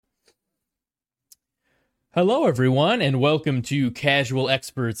Hello, everyone, and welcome to Casual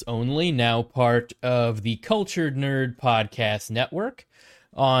Experts Only, now part of the Cultured Nerd Podcast Network.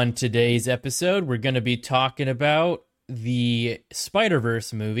 On today's episode, we're going to be talking about the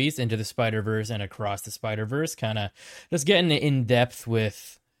Spider-Verse movies, Into the Spider-Verse and Across the Spider-Verse, kind of just getting in depth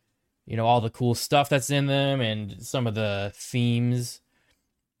with, all the cool stuff that's in them and some of the themes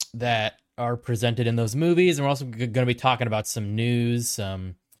that are presented in those movies. And we're also going to be talking about some news,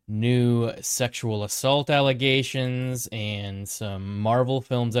 some new sexual assault allegations, and some Marvel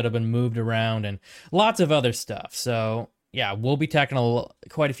films that have been moved around, and lots of other stuff. So, yeah, we'll be tackling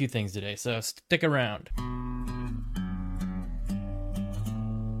quite a few things today, so stick around.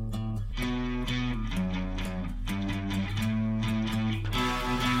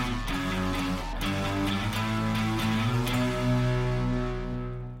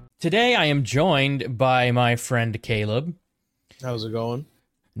 Today, I am joined by my friend Caleb. How's it going?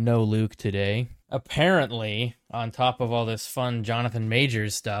 No Luke today. Apparently, on top of all this fun Jonathan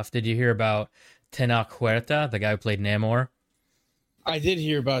Majors stuff, did you hear about Tenoch Huerta, the guy who played Namor? I did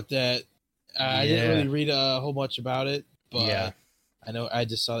hear about that. I didn't really read a whole bunch about it, but I know I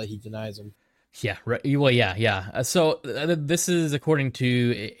just saw that he denies him. Yeah, right. Well, yeah. So this is according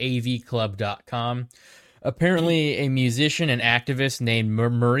to avclub.com. Apparently, a musician and activist named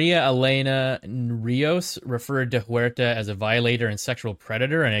Maria Elena Rios referred to Huerta as a violator and sexual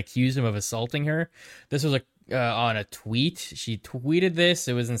predator and accused him of assaulting her. This was on a tweet. She tweeted this.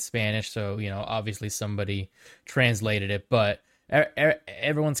 It was in Spanish, so, obviously somebody translated it, but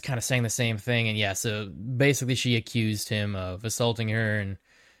everyone's kind of saying the same thing. And yeah, so basically she accused him of assaulting her and,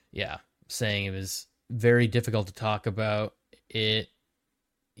 saying it was very difficult to talk about it.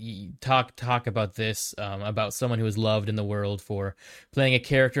 Talk about this, about someone who is loved in the world for playing a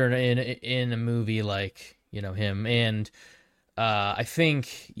character in a movie like him. And I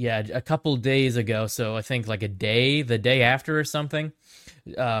think a couple days ago, so I think like the day after or something,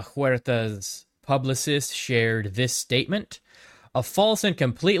 Huerta's publicist shared this statement: "A false and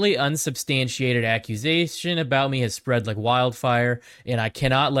completely unsubstantiated accusation about me has spread like wildfire, and I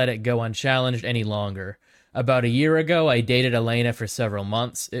cannot let it go unchallenged any longer. About a year ago, I dated Elena for several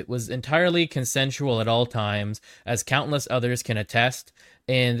months. It was entirely consensual at all times, as countless others can attest,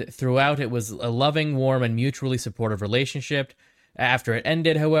 and throughout it was a loving, warm, and mutually supportive relationship. After it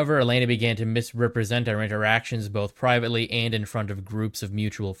ended, however, Elena began to misrepresent our interactions both privately and in front of groups of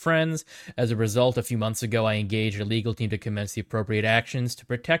mutual friends. As a result, a few months ago, I engaged a legal team to commence the appropriate actions to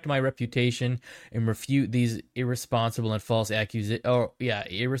protect my reputation and refute these irresponsible and false accusations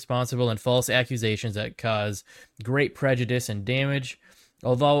that cause great prejudice and damage.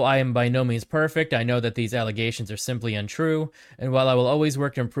 Although I am by no means perfect, I know that these allegations are simply untrue, and while I will always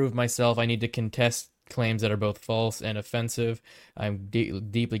work to improve myself, I need to contest claims that are both false and offensive. I'm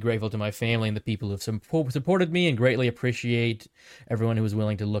deeply grateful to my family and the people who have supported me, and greatly appreciate everyone who is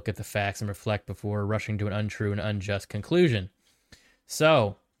willing to look at the facts and reflect before rushing to an untrue and unjust conclusion."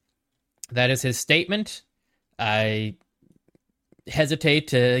 So, that is his statement. I hesitate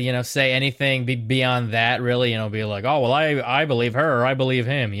to, say anything beyond that, really, be like, oh, well, I believe her, or I believe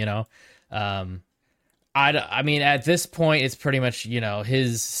him, I mean, at this point, it's pretty much,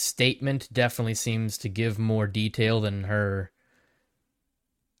 his statement definitely seems to give more detail than her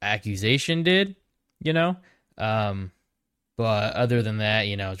accusation did, but other than that,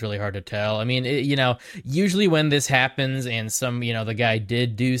 it's really hard to tell. I mean, usually when this happens and the guy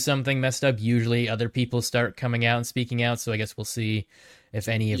did do something messed up, usually other people start coming out and speaking out. So I guess we'll see if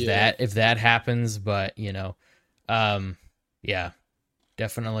any of if that happens, but, yeah.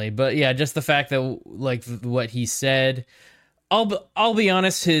 Definitely. But yeah, just the fact that like what he said, I'll be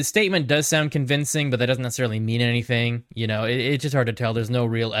honest, his statement does sound convincing, but that doesn't necessarily mean anything. It's just hard to tell. There's no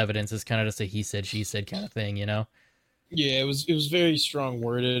real evidence. It's kind of just a he said, she said kind of thing, Yeah, it was very strong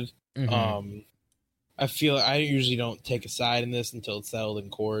worded. Mm-hmm. I feel I usually don't take a side in this until it's settled in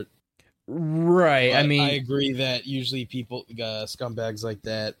court. Right. But I mean, I agree that usually people, scumbags like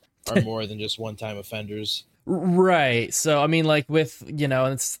that, are more than just one-time offenders. Right. So, I mean, like with,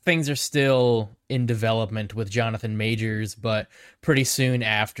 things are still in development with Jonathan Majors, but pretty soon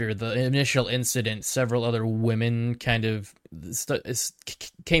after the initial incident, several other women kind of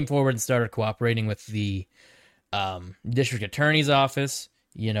came forward and started cooperating with the district attorney's office,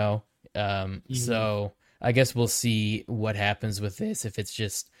 So I guess we'll see what happens with this, if it's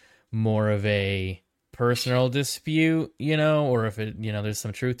just more of a personal dispute, or if it, there's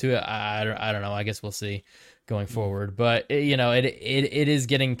some truth to it. I don't know. I guess we'll see going forward. But it is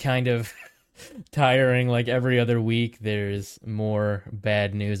getting kind of tiring. Like every other week, there's more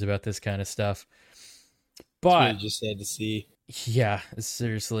bad news about this kind of stuff. But It's really just sad to see. Yeah,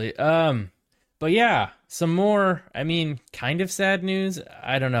 seriously. But yeah, some more, I mean, kind of sad news.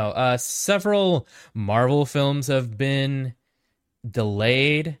 I don't know. Several Marvel films have been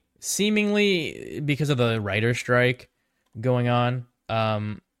delayed, seemingly because of the writer strike going on.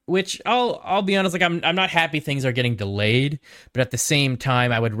 Which I'll be honest, like I'm not happy things are getting delayed, but at the same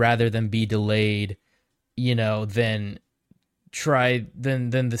time, I would rather them be delayed, than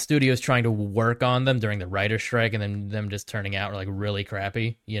than the studios trying to work on them during the writer strike and then them just turning out like really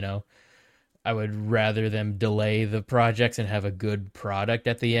crappy. I would rather them delay the projects and have a good product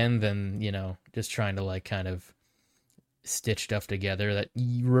at the end than, just trying to like kind of stitch stuff together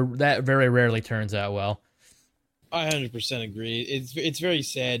that very rarely turns out well. I 100% agree. It's very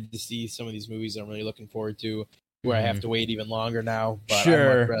sad to see some of these movies I'm really looking forward to where I have to wait even longer now, but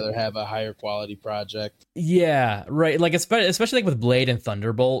Sure. I'd much rather have a higher quality project. Yeah, right. Like especially like with Blade and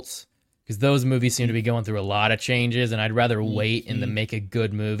Thunderbolts, because those movies seem to be going through a lot of changes, and I'd rather wait and then make a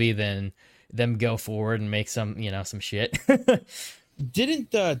good movie than them go forward and make some shit.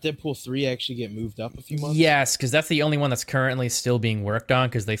 Didn't Deadpool 3 actually get moved up a few months? Yes, because that's the only one that's currently still being worked on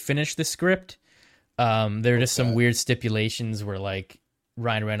because they finished the script. There are just some weird stipulations where like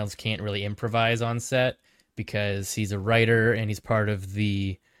Ryan Reynolds can't really improvise on set because he's a writer and he's part of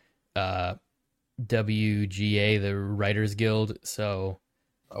the WGA, the Writers Guild. So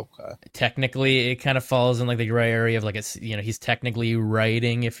technically it kind of falls in like the gray area of like it's he's technically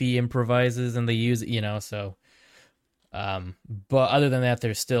writing if he improvises and they use it, so but other than that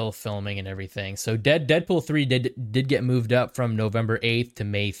they're still filming and everything. So Deadpool 3 did get moved up from November 8th to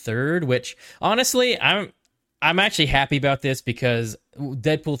May 3rd, which honestly I'm actually happy about this because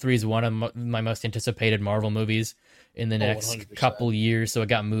Deadpool 3 is one of my most anticipated Marvel movies in the next 100%. couple years, so it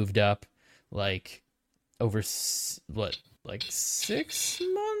got moved up like over like 6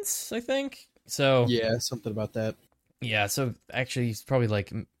 months, I think. So yeah, something about that. Yeah, so actually it's probably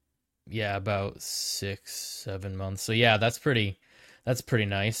like about 6-7 months. So yeah, that's pretty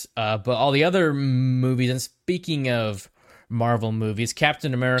nice. But all the other movies, and speaking of Marvel movies,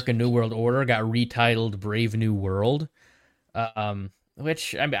 Captain America: New World Order got retitled Brave New World,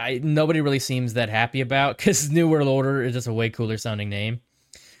 which nobody really seems that happy about because New World Order is just a way cooler sounding name.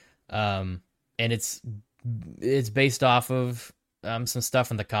 And it's based off of some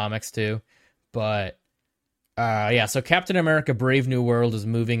stuff in the comics too, but so Captain America: Brave New World is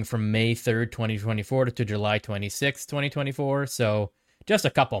moving from May 3rd, 2024 to July 26th, 2024. So just a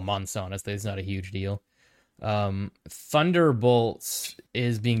couple months, honestly. It's not a huge deal. Thunderbolts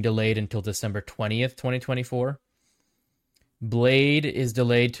is being delayed until December 20th, 2024. Blade is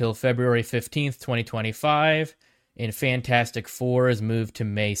delayed till February 15th, 2025. And Fantastic Four is moved to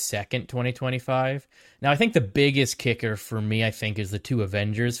May 2nd, 2025. Now, I think the biggest kicker for me, is the two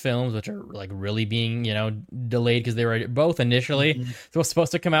Avengers films, which are like really being, delayed because they were both initially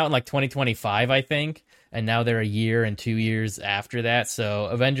supposed to come out in like 2025, I think. And now they're a year and 2 years after that. So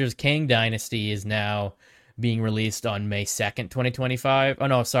Avengers Kang Dynasty is now being released on May 2nd, 2025. Oh,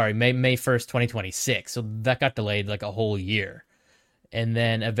 no, sorry, May 1st, 2026. So that got delayed like a whole year. And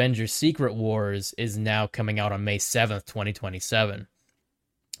then Avengers Secret Wars is now coming out on May 7th, 2027,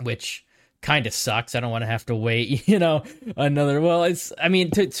 which kind of sucks. I don't want to have to wait, another. Well,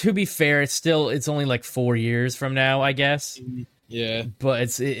 to be fair, it's only like 4 years from now, I guess. Yeah. But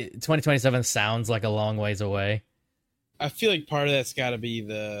 2027 sounds like a long ways away. I feel like part of that's got to be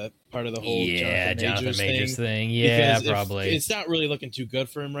the part of the whole Jonathan Majors thing. Yeah, probably. It's not really looking too good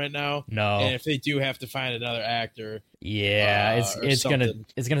for him right now. No. And if they do have to find another actor, it's gonna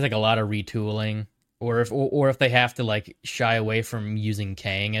take a lot of retooling, or if they have to like shy away from using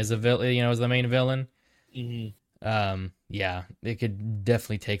Kang as a villain, as the main villain. Mm-hmm. It could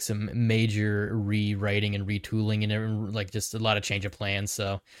definitely take some major rewriting and retooling and like just a lot of change of plans.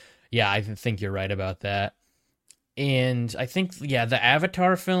 So, yeah, I think you're right about that. And I think, the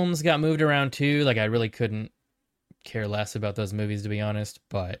Avatar films got moved around too. Like, I really couldn't care less about those movies, to be honest.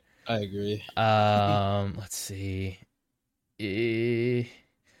 But I agree. Let's see.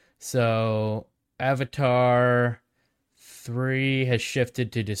 So Avatar 3 has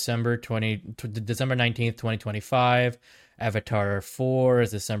shifted to December 19th, 2025. Avatar 4 is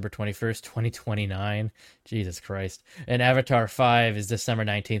December 21st, 2029. Jesus Christ. And Avatar 5 is December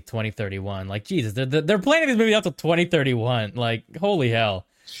 19th, 2031. Like, Jesus, they're planning this movie out to 2031. Like, holy hell.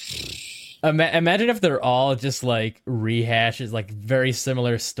 Imagine if they're all just, like, rehashes, like, very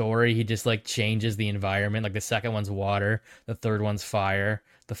similar story. He just, like, changes the environment. Like, the second one's water. The third one's fire.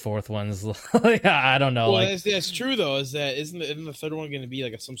 The fourth one's, I don't know. Well, that's true, though. Isn't the third one going to be,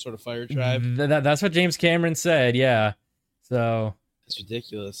 like, some sort of fire tribe? That's what James Cameron said, yeah. So it's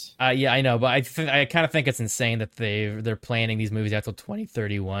ridiculous. Yeah, I know, but I kind of think it's insane that they're planning these movies out till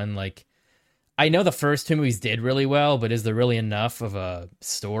 2031. Like, I know the first 2 movies did really well, but is there really enough of a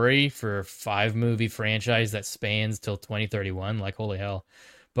story for a 5-movie franchise that spans till 2031? Like, holy hell.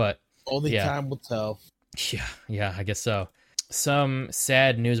 But only time will tell. Yeah, I guess so. Some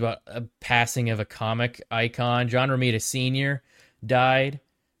sad news about a passing of a comic icon. John Romita Sr. died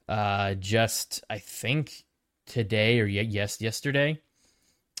just, I think, today or yesterday.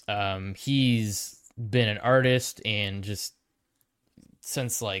 He's been an artist and just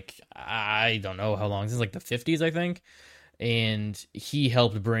since like, I don't know how long, since like the 50s, I think. And he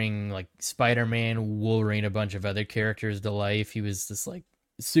helped bring like Spider-Man, Wolverine, a bunch of other characters to life. He was just like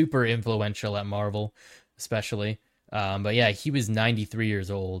super influential at Marvel, especially. But yeah, he was 93 years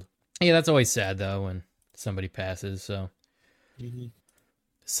old. Yeah, that's always sad though when somebody passes. So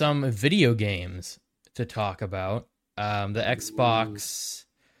some video games to talk about. The Xbox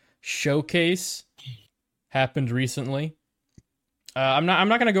showcase happened recently. I'm not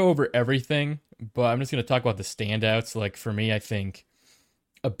going to go over everything, but I'm just going to talk about the standouts. Like for me, I think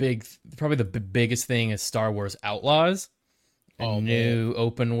probably the biggest thing is Star Wars Outlaws, a new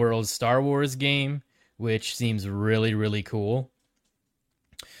open world Star Wars game, which seems really, really cool.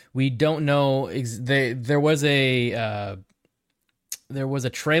 We don't know. There was a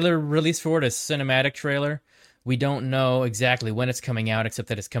trailer released for it, a cinematic trailer. We don't know exactly when it's coming out, except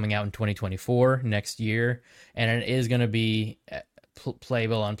that it's coming out in 2024, next year, and it is going to be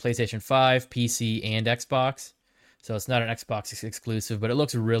playable on PlayStation 5, PC, and Xbox. So it's not an Xbox exclusive, but it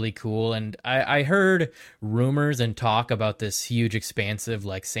looks really cool. And I heard rumors and talk about this huge, expansive,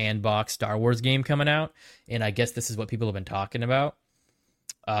 like sandbox Star Wars game coming out, and I guess this is what people have been talking about.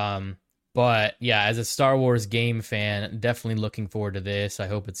 But yeah, as a Star Wars game fan, definitely looking forward to this. I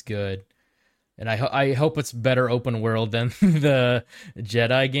hope it's good. And I hope it's better open world than the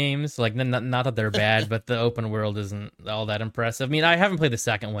Jedi games. Like, not that they're bad, but the open world isn't all that impressive. I mean, I haven't played the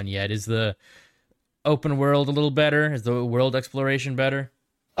second one yet. Is the open world a little better? Is the world exploration better?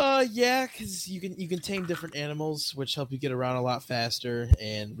 Yeah, because you can tame different animals, which help you get around a lot faster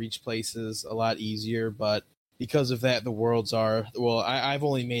and reach places a lot easier. But because of that, the worlds are I've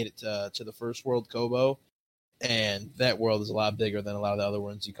only made it to the first world, Kobo. And that world is a lot bigger than a lot of the other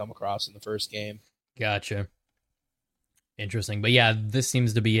ones you come across in the first game. Gotcha. Interesting. But yeah, this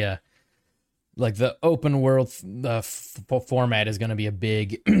seems to be the open world format is going to be a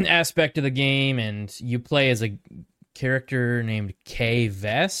big aspect of the game. And you play as a character named Kay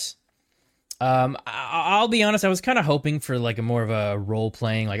Vess. I'll be honest, I was kind of hoping for like a more of a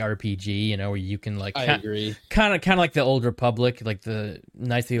role-playing like RPG, where you can like I agree. Kind of like the Old Republic, like the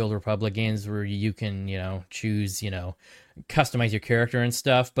Knights of the Old Republic games where you can, choose, customize your character and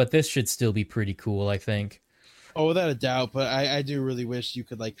stuff, but this should still be pretty cool, I think. Oh, without a doubt, but I do really wish you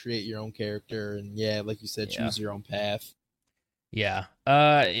could like create your own character and like you said, choose your own path. Yeah.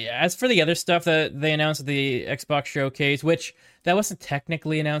 As for the other stuff that they announced at the Xbox Showcase, which that wasn't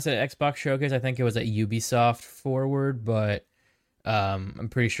technically announced at Xbox Showcase, I think it was at Ubisoft Forward, but I'm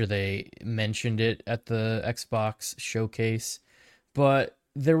pretty sure they mentioned it at the Xbox Showcase. But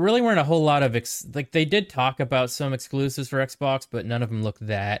there really weren't a whole lot of they did talk about some exclusives for Xbox, but none of them look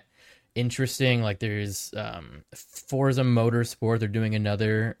that interesting. Like there's Forza Motorsport, they're doing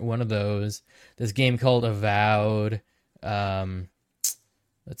another one of those. This game called Avowed.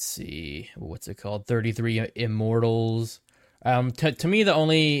 Let's see, what's it called? 33 Immortals. To me, the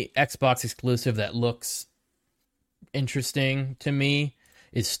only Xbox exclusive that looks interesting to me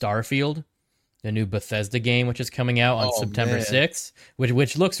is Starfield, the new Bethesda game, which is coming out on September 6th,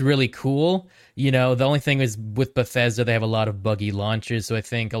 which looks really cool. The only thing is with Bethesda, they have a lot of buggy launches, so I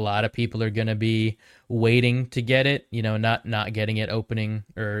think a lot of people are going to be waiting to get it, not getting it opening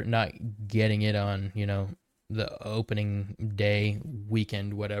or not getting it on, the opening day,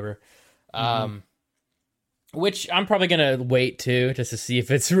 weekend, whatever. Which I'm probably going to wait too, just to see if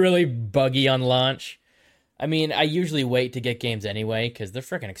it's really buggy on launch. I mean, I usually wait to get games anyway, because they're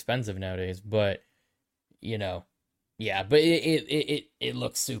freaking expensive nowadays, but, yeah, but it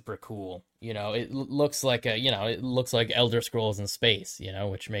looks super cool. It looks like it looks like Elder Scrolls in space,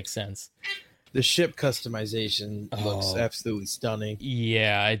 which makes sense. The ship customization looks absolutely stunning.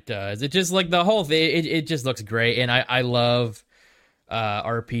 Yeah, it does. It just like the whole thing. It just looks great, and I love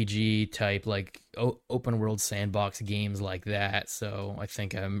RPG type like open world sandbox games like that. So I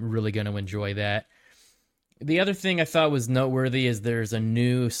think I'm really going to enjoy that. The other thing I thought was noteworthy is there's a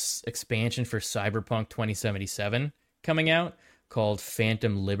new expansion for Cyberpunk 2077 coming out called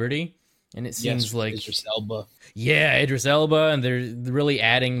Phantom Liberty. And it seems like Idris Elba. Yeah, Idris Elba, and they're really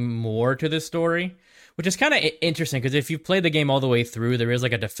adding more to this story, which is kind of interesting because if you've played the game all the way through, there is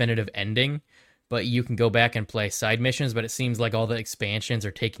like a definitive ending, but you can go back and play side missions, but it seems like all the expansions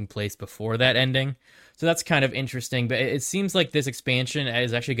are taking place before that ending. So that's kind of interesting, but it seems like this expansion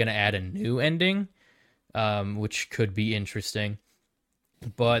is actually going to add a new ending, which could be interesting.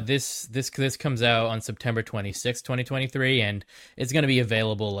 But this comes out on September 26th, 2023, and it's going to be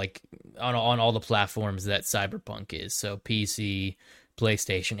available like on all the platforms that Cyberpunk is, so PC,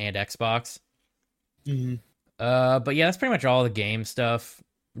 PlayStation, and Xbox. Mm-hmm. But yeah, that's pretty much all the game stuff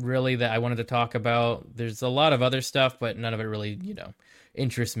really that I wanted to talk about. There's a lot of other stuff, but none of it really,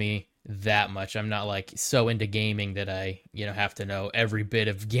 interests me that much. I'm not like so into gaming that I, have to know every bit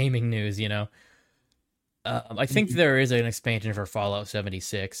of gaming news, I think there is an expansion for Fallout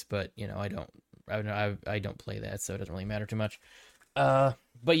 76, but I don't play that, so it doesn't really matter too much.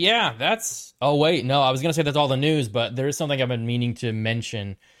 But yeah, that's. Oh wait, no, I was gonna say that's all the news, but there is something I've been meaning to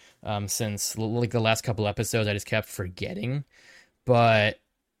mention since like the last couple episodes. I just kept forgetting, but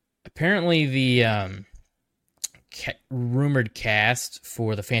apparently the rumored cast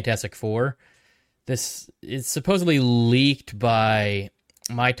for the Fantastic Four, this is supposedly leaked by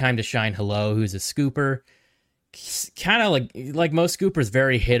My Time to Shine Hello, who's a scooper. Kind of like most scoopers,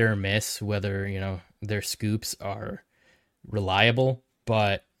 very hit or miss whether their scoops are reliable.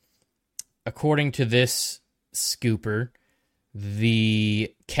 But according to this scooper,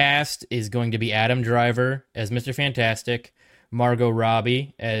 the cast is going to be Adam Driver as Mr. Fantastic, Margot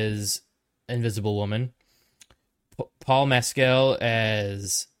Robbie as Invisible Woman, Paul Mescal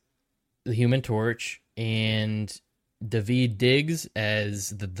as the Human Torch, and Daveed Diggs as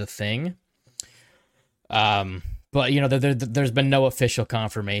the Thing. But there's been no official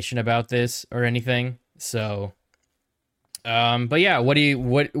confirmation about this or anything. So, but yeah, what do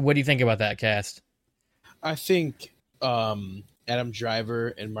you think about that cast? I think Adam Driver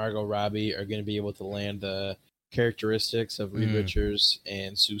and Margot Robbie are going to be able to land the characteristics of Reed Richards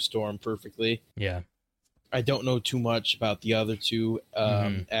and Sue Storm perfectly. Yeah. I don't know too much about the other two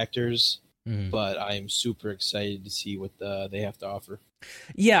actors, but I am super excited to see what they have to offer.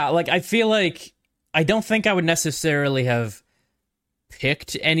 Yeah, like I feel like I don't think I would necessarily have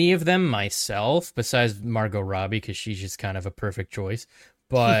picked any of them myself, besides Margot Robbie, because she's just kind of a perfect choice.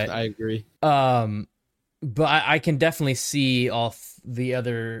 But I agree. But I can definitely see all the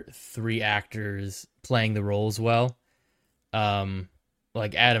other three actors playing the roles well.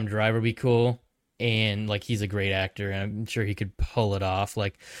 Like Adam Driver would be cool. And like he's a great actor, and I'm sure he could pull it off.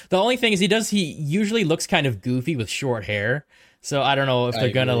 Like the only thing is he usually looks kind of goofy with short hair. So I don't know if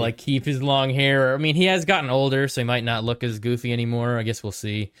they're gonna like keep his long hair. I mean, he has gotten older, so he might not look as goofy anymore. I guess we'll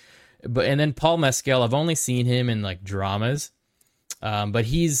see. And then Paul Mescal, I've only seen him in like dramas. But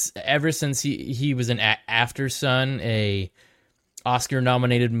he's ever since he was in After Sun, a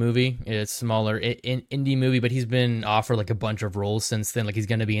Oscar-nominated movie. It's a smaller indie movie, but he's been offered like a bunch of roles since then. Like he's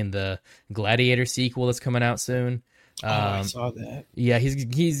going to be in the Gladiator sequel that's coming out soon. I saw that. Yeah,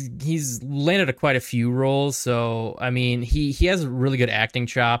 he's landed quite a few roles. So I mean, he has really good acting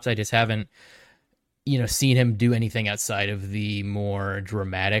chops. I just haven't seen him do anything outside of the more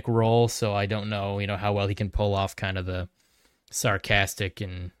dramatic role. So I don't know how well he can pull off kind of the sarcastic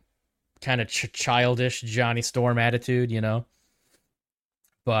and kind of childish Johnny Storm attitude,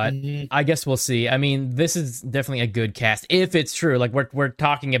 But I guess we'll see. I mean, this is definitely a good cast if it's true. Like we're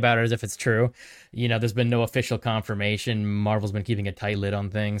talking about it as if it's true. There's been no official confirmation. Marvel's been keeping a tight lid on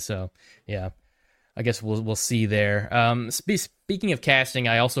things, so yeah. I guess we'll see there. Speaking of casting,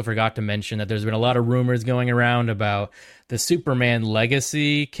 I also forgot to mention that there's been a lot of rumors going around about the Superman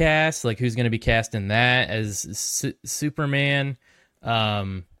Legacy cast, like who's going to be cast in that as Superman.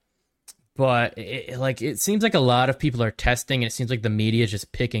 But it seems like a lot of people are testing, and it seems like the media is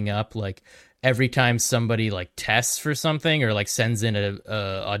just picking up like every time somebody like tests for something or like sends in a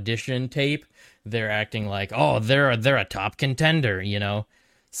audition tape, they're acting like, oh, they're a top contender,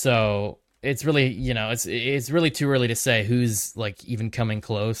 So it's really, it's really too early to say who's like even coming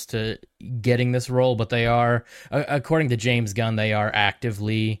close to getting this role, but they are, according to James Gunn, they are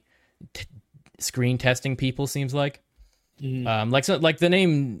actively screen testing people. Seems like. Like the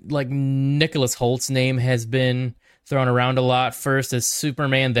name, like Nicholas Holt's name has been thrown around a lot. First as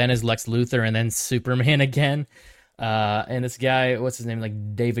Superman, then as Lex Luthor, and then Superman again. And this guy, what's his name?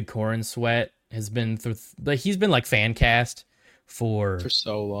 Like David Corenswet has been through. He's been like fan cast for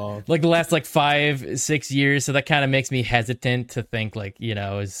so long, like the last like 5-6 years. So that kind of makes me hesitant to think like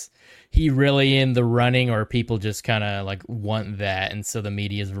is he really in the running, or people just kind of like want that, and so the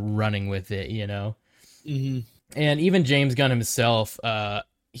media is running with it, And even James Gunn himself,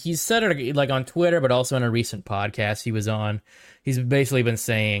 he's said it like on Twitter, but also in a recent podcast he was on. He's basically been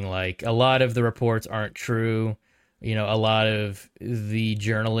saying like a lot of the reports aren't true. a lot of the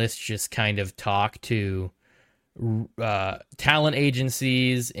journalists just kind of talk to talent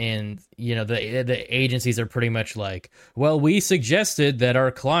agencies, and the agencies are pretty much like, well, we suggested that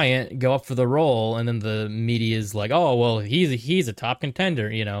our client go up for the role, and then the media is like, oh well, he's a top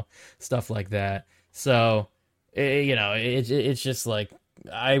contender, stuff like that. So it's just like,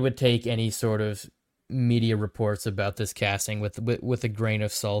 I would take any sort of media reports about this casting with a grain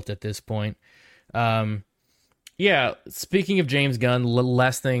of salt at this point. Yeah, speaking of James Gunn,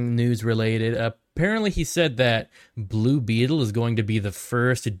 last thing news related. Apparently, he said that Blue Beetle is going to be the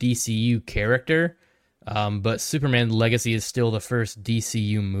first DCU character, but Superman Legacy is still the first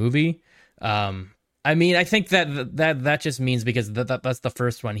DCU movie. I mean, I think that just means because that's the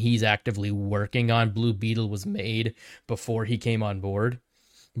first one he's actively working on. Blue Beetle was made before he came on board.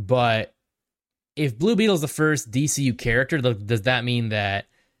 But if Blue Beetle is the first DCU character, does that mean that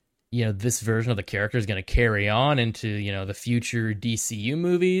this version of the character is going to carry on into, the future DCU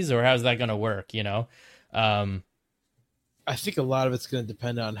movies, or how's that going to work? I think a lot of it's going to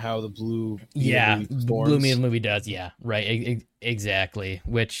depend on how the Blue Blue Beetle movie does. Yeah, right. Exactly.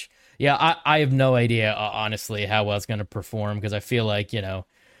 Which, yeah, I have no idea, honestly, how well it's going to perform, because I feel like,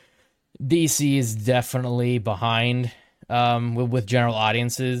 DC is definitely behind with general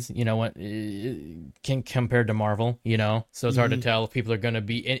audiences, compared to Marvel, so it's hard to tell if people are going to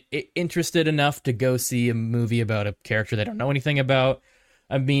be interested enough to go see a movie about a character they don't know anything about.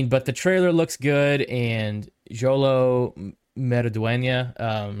 I mean, but the trailer looks good, and Jolo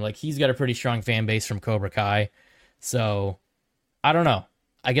Meraduena, he's got a pretty strong fan base from Cobra Kai, so I don't know.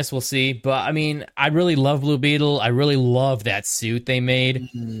 I guess we'll see. But I mean, I really love Blue Beetle. I really love that suit they made.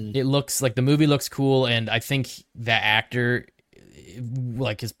 Mm-hmm. It looks like the movie looks cool, and I think that actor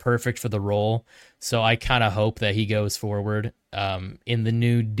is perfect for the role. So I kind of hope that he goes forward in the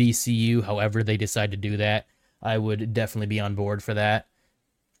new DCU. However they decide to do that, I would definitely be on board for that.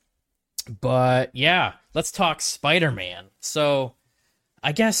 But yeah, let's talk Spider-Man. So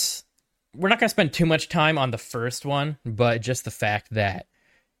I guess we're not going to spend too much time on the first one, but just the fact that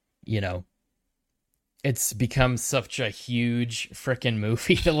it's become such a huge freaking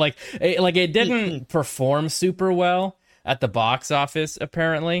movie that it didn't perform super well at the box office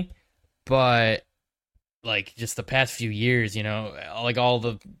apparently, but just the past few years, all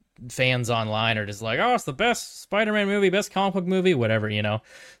the fans online are just like, oh, it's the best Spider-Man movie, best comic book movie, whatever,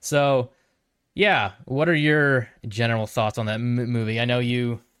 So yeah, what are your general thoughts on that movie? I know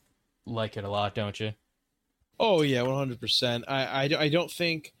you like it a lot, don't you? Oh yeah, 100%. I don't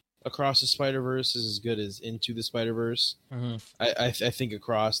think Across the Spider-Verse is as good as Into the Spider-Verse. Mm-hmm. I think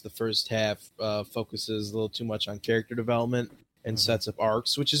Across the first half focuses a little too much on character development and sets up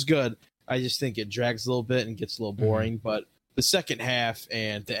arcs, which is good. I just think it drags a little bit and gets a little boring, but the second half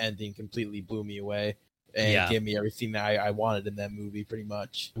and the ending completely blew me away and gave me everything that I wanted in that movie, pretty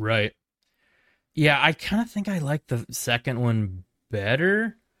much. Right. Yeah, I kind of think I like the second one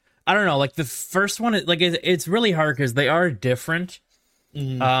better. I don't know, the first one, it's really hard because they are different.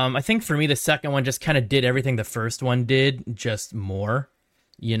 Mm-hmm. I think for me, the second one just kind of did everything the first one did, just more,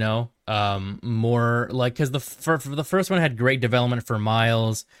 more because the first one had great development for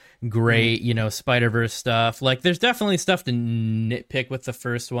Miles, great, Spider-Verse stuff. There's definitely stuff to nitpick with the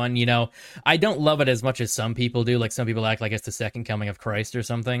first one. I don't love it as much as some people do. Some people act like it's the second coming of Christ or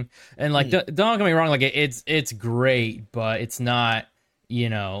something. And don't get me wrong, it's great, but it's not.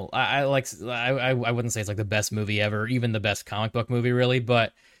 I wouldn't say it's the best movie ever, even the best comic book movie, really.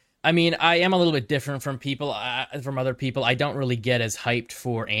 But I mean, I am a little bit different from other people. I don't really get as hyped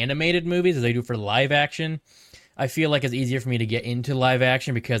for animated movies as I do for live action. I feel like it's easier for me to get into live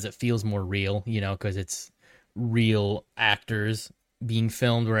action because it feels more real, because it's real actors being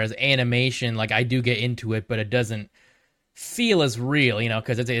filmed. Whereas animation, I do get into it, but it doesn't feel as real,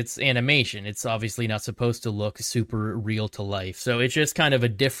 because it's animation. It's obviously not supposed to look super real to life, so it's just kind of a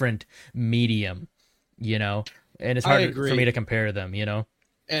different medium, and it's hard for me to compare them.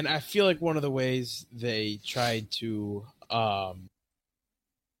 And I feel like one of the ways they tried to I'm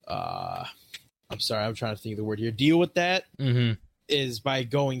sorry, I'm trying to think of the word here, deal with that is by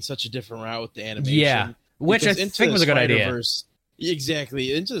going such a different route with the animation, which I think was a good idea.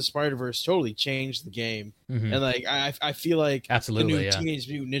 Exactly. Into the Spider-Verse totally changed the game. Mm-hmm. And I feel like absolutely, the new Teenage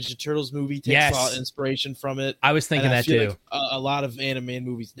Mutant Ninja Turtles movie takes a lot of inspiration from it. I was thinking that too. A lot of animated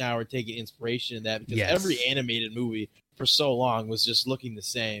movies now are taking inspiration in that, because every animated movie for so long was just looking the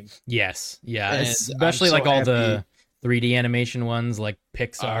same. Yes. Yeah. And especially all the 3D animation ones like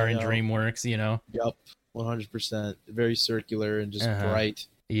Pixar and DreamWorks, Yep. 100%. Very circular and just bright.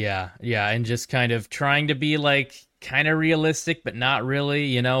 Yeah. Yeah. And just kind of trying to be kind of realistic, but not really,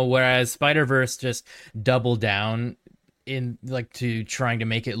 you know, whereas Spider-Verse just doubled down in like to trying to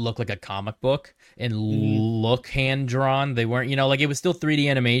make it look like a comic book and look hand drawn. They weren't, you know, like it was still 3D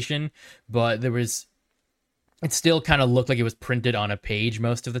animation, but it still kind of looked like it was printed on a page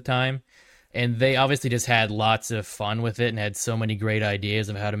most of the time. And they obviously just had lots of fun with it and had so many great ideas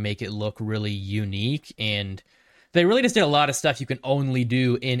of how to make it look really unique. And they really just did a lot of stuff you can only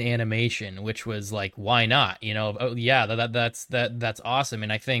do in animation, which was like, why not? You know, oh, yeah, that's awesome.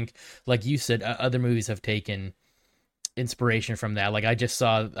 And I think, like you said, other movies have taken inspiration from that. Like I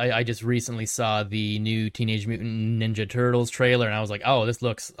just recently saw the new Teenage Mutant Ninja Turtles trailer, and I was like, oh, this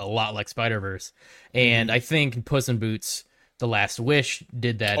looks a lot like Spider-Verse. And I think Puss in Boots: The Last Wish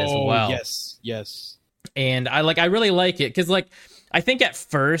did that as well. Yes. And I really like it because, like, I think at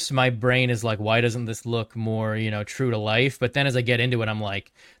first my brain is like, why doesn't this look more, you know, true to life? But then as I get into it, I'm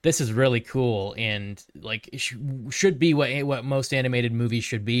like, this is really cool, and like it should be what most animated movies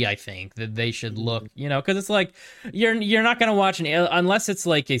should be. I think that they should look, you know, because it's like you're not gonna watch unless it's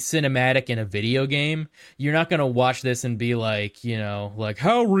like a cinematic in a video game. You're not gonna watch this and be like, you know, like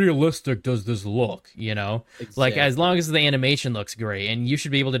how realistic does this look? You know, like as long as the animation looks great, and you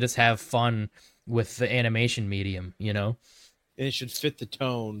should be able to just have fun with the animation medium, you know. And it should fit the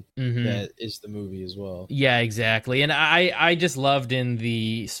tone that is the movie as well. Yeah, exactly. And I just loved in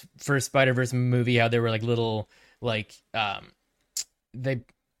the first Spider-Verse movie how there were like little like they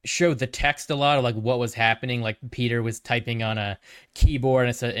showed the text a lot of like what was happening. Like Peter was typing on a keyboard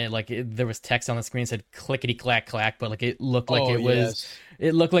and it said there was text on the screen that said clickety clack clack, but like it looked like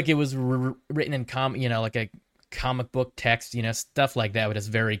it looked like it was written in like a comic book text, you know, stuff like that. But it's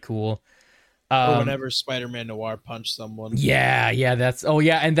very cool. Or whenever Spider-Man Noir punched someone. Yeah,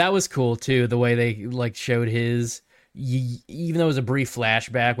 and that was cool too. The way they like showed his, even though it was a brief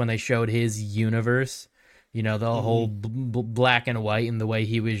flashback when they showed his universe, you know, the whole black and white, and the way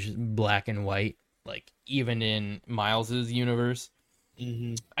he was black and white, like even in Miles's universe.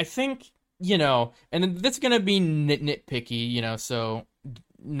 I think, you know, and that's gonna be nitpicky, you know, so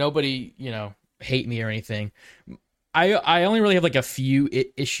nobody, you know, hate me or anything. I only really have like a few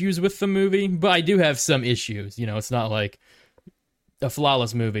issues with the movie, but I do have some issues. You know, it's not like a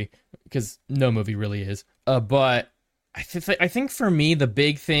flawless movie because no movie really is. But I think for me, the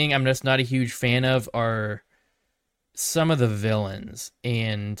big thing I'm just not a huge fan of are some of the villains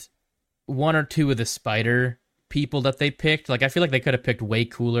and one or two of the Spider people that they picked. Like I feel like they could have picked way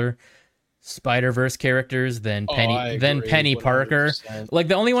cooler Spider-Verse characters than Penny Parker. 100%. Like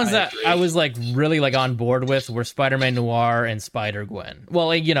the only ones that I was like really like on board with were Spider-Man Noir and Spider-Gwen. Well,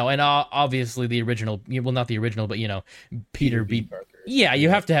 like, you know, and obviously the original, well, not the original, but you know, Peter B. Parker. Yeah, you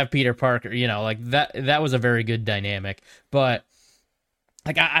have to have Peter Parker, you know, like that was a very good dynamic. But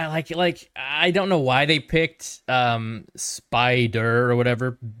like I don't know why they picked Spider or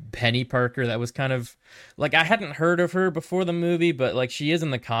whatever, Penny Parker. That was kind of like I hadn't heard of her before the movie, but like she is in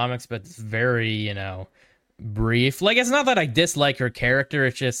the comics, but it's very, you know, brief. Like it's not that I dislike her character,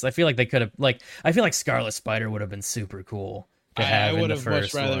 it's just I feel like they could have I feel like Scarlet Spider would have been super cool to have. I would have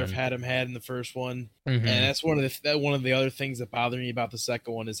much rather have had him in the first one. And that's one of the other things that bother me about the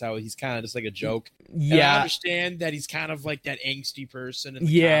second one is how he's kind of just like a joke. Yeah, and I understand that he's kind of like that angsty person in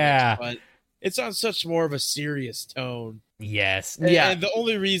the comics, but it's on such more of a serious tone. Yes. And the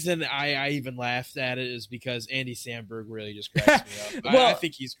only reason I even laughed at it is because Andy Samberg really just cracks me up. I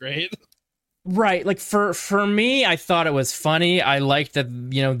think he's great. Right, like for me, I thought it was funny. I liked that,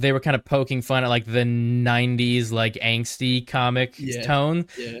 you know, they were kind of poking fun at like the 90s like angsty comic tone.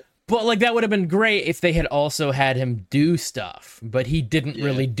 Yeah. But like that would have been great if they had also had him do stuff, but he didn't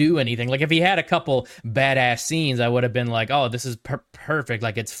really do anything. Like if he had a couple badass scenes, I would have been like, "Oh, this is perfect.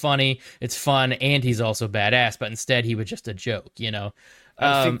 Like it's funny, it's fun, and he's also badass." But instead, he was just a joke, you know.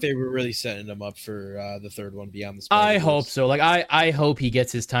 I think they were really setting him up for the third one, Beyond the Spider-Verse. I hope so. Like I hope he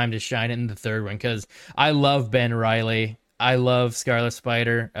gets his time to shine in the third one because I love Ben Reilly. I love Scarlet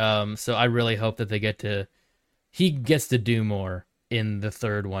Spider. So I really hope that he gets to do more in the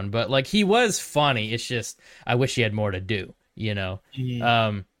third one. But like he was funny. It's just I wish he had more to do. You know,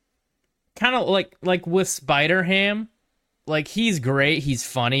 kind of like with Spider-Ham. Like he's great. He's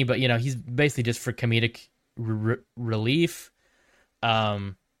funny, but you know he's basically just for comedic relief.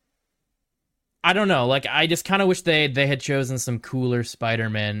 I don't know. Like, I just kind of wish they had chosen some cooler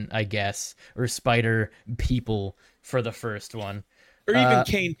Spider-Man, I guess, or Spider people for the first one, or even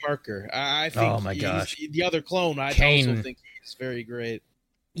Kane Parker. I think. Oh my gosh, the other clone. I also think he's very great.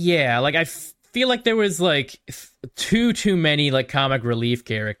 Yeah, like I feel like there was like too many like comic relief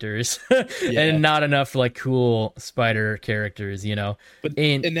characters Yeah. and not enough like cool spider characters, you know. But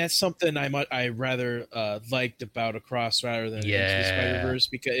and that's something I rather liked about Across rather than Into the Spider-Verse,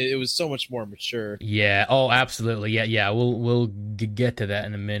 because it was so much more mature. Yeah. Oh, absolutely. Yeah. We'll get to that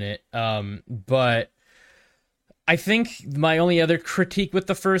in a minute. But I think my only other critique with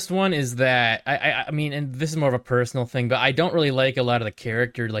the first one is that I mean, and this is more of a personal thing, but I don't really like a lot of the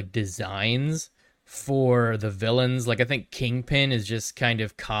character like designs for the villains. Like I think Kingpin is just kind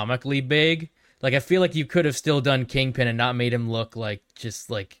of comically big. Like I feel like you could have still done Kingpin and not made him look like just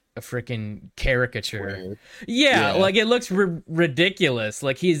like a freaking caricature. Yeah, like it looks ridiculous.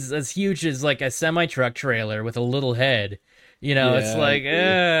 Like he's as huge as like a semi-truck trailer with a little head. You know, it's like,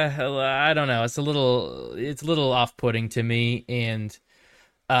 I don't know. It's a little off-putting to me, and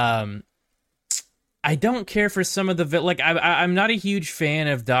I don't care for some of the like. I'm not a huge fan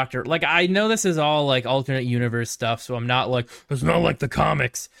of Doctor. Like, I know this is all like alternate universe stuff, so I'm not like it's not like the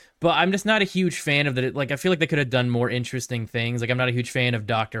comics. But I'm just not a huge fan of that. Like, I feel like they could have done more interesting things. Like, I'm not a huge fan of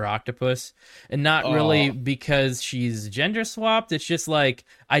Doctor Octopus, and not really because she's gender swapped. It's just like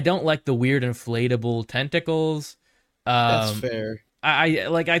I don't like the weird inflatable tentacles. That's fair.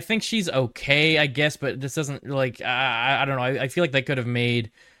 I think she's okay, I guess, but this doesn't like I don't know. I feel like they could have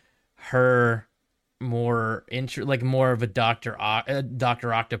made her more more of a Doctor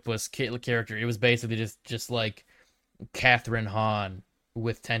Octopus character. It was basically just like Catherine Hahn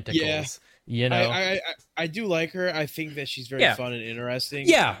with tentacles. Yeah. You know, I do like her. I think that she's very fun and interesting.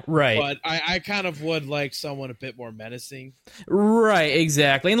 Yeah, right. But I kind of would like someone a bit more menacing. Right,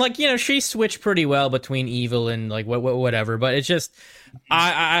 exactly. And like, you know, she switched pretty well between evil and like whatever. But it's just,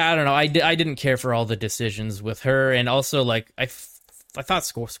 I don't know. I didn't care for all the decisions with her, and also like I thought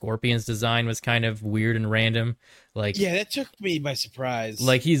Scorpion's design was kind of weird and random. Like, yeah, that took me by surprise.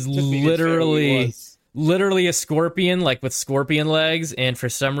 Like he's literally a scorpion, like with scorpion legs, and for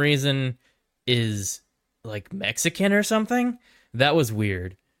some reason is like Mexican or something. That was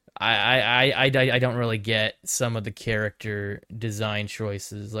weird. I don't really get some of the character design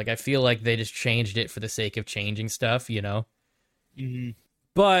choices. Like I feel like they just changed it for the sake of changing stuff, you know. Mm-hmm.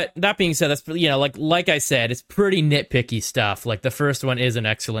 But that being said, that's, you know, like I said, it's pretty nitpicky stuff. Like the first one is an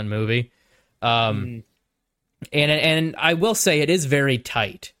excellent movie, and I will say it is very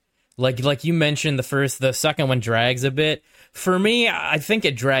tight. Like you mentioned, the second one drags a bit. For me, I think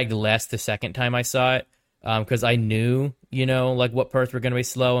it dragged less the second time I saw it, because I knew, you know, like what parts were going to be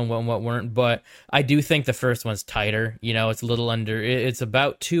slow and what weren't. But I do think the first one's tighter. You know, it's a little under. It's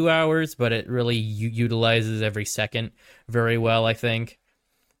about 2 hours, but it really utilizes every second very well, I think.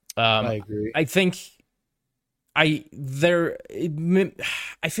 I agree. I think I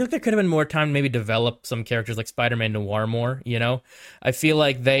feel like there could have been more time to maybe develop some characters like Spider-Man Noir more, you know? I feel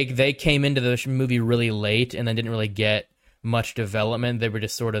like they came into the movie really late and then didn't really get much development. They were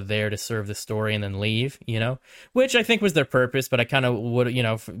just sort of there to serve the story and then leave, you know? Which I think was their purpose, but I kind of would, you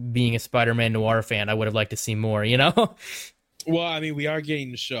know, being a Spider-Man Noir fan, I would have liked to see more, you know? Well, I mean, we are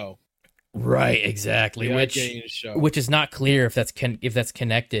getting the show. Right, exactly. Which is not clear if that's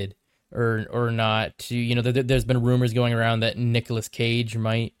connected or not. To, you know, there's been rumors going around that Nicolas Cage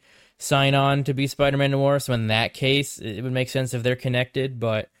might sign on to be Spider-Man Noir. So in that case, it would make sense if they're connected.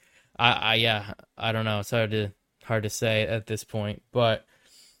 But I don't know. It's hard to say at this point. But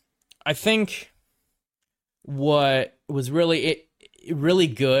I think what was really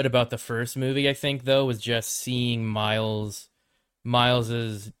good about the first movie, I think, though, was just seeing Miles's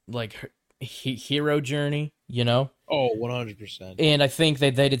like hero journey, you know? Oh, 100%. And I think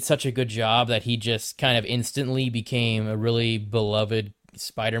they did such a good job that he just kind of instantly became a really beloved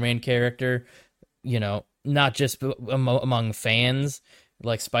Spider-Man character, you know, not just among fans,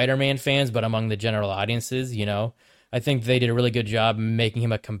 like Spider-Man fans, but among the general audiences, you know? I think they did a really good job making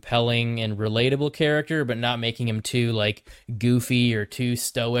him a compelling and relatable character, but not making him too, like, goofy or too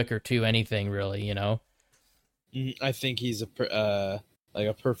stoic or too anything, really, you know? I think he's a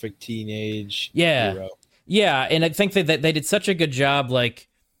perfect teenage hero. Yeah, and I think that they did such a good job, like,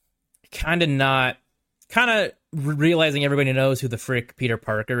 kind of realizing everybody knows who the frick Peter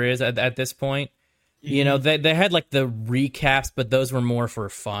Parker is at this point. Mm-hmm. You know, they had, like, the recaps, but those were more for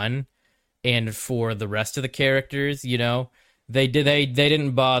fun and for the rest of the characters, you know? They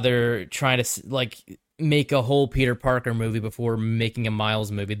didn't bother trying to, like, make a whole Peter Parker movie before making a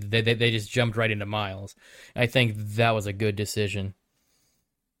Miles movie. They just jumped right into Miles. I think that was a good decision.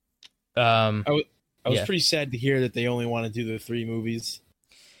 I was pretty sad to hear that they only want to do the 3 movies.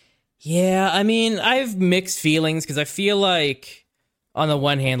 Yeah, I mean, I have mixed feelings because I feel like, on the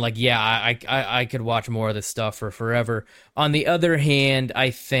one hand, like, yeah, I could watch more of this stuff for forever. On the other hand,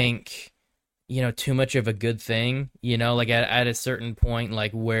 I think, too much of a good thing, like at a certain point,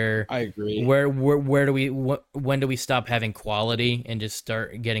 like I agree. where do we when do we stop having quality and just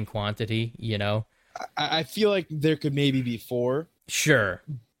start getting quantity? I feel like there could maybe be four, Sure.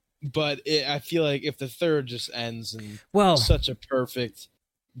 but I feel like if the third just ends in Well, such a perfect,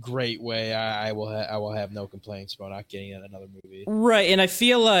 great way, I will have no complaints about not getting another movie. right, and I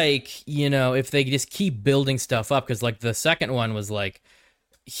feel like, if they just keep building stuff up, because like the second one was like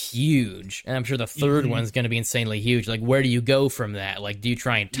huge, and I'm sure the third one's going to be insanely huge. Like, where do you go from that? Like, do you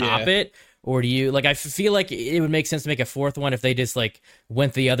try and top it, or do you like? I feel like it would make sense to make a fourth one if they just like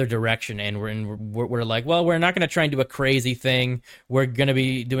went the other direction and we're like, well, we're not going to try and do a crazy thing. We're going to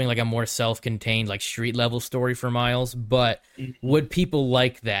be doing like a more self-contained, like street level story for Miles. But would people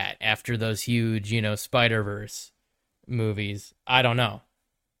like that after those huge, Spider-Verse movies? I don't know.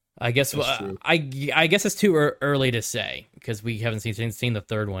 I guess I guess it's too early to say because we haven't seen the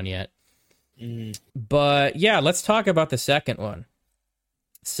third one yet. But yeah, let's talk about the second one.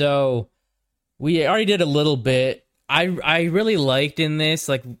 So we already did a little bit. I really liked in this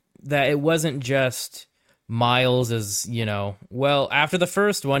like that it wasn't just Miles as, well, after the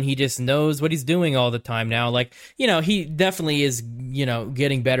first one, he just knows what he's doing all the time now. Like, he definitely is,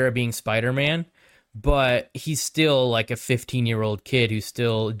 getting better at being Spider-Man. But he's still like a 15-year-old kid who's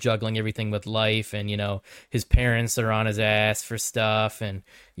still juggling everything with life, and his parents are on his ass for stuff, and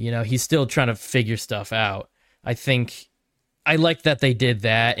he's still trying to figure stuff out. I think I like that they did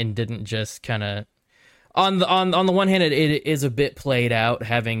that and didn't just kind of on the one hand, it is a bit played out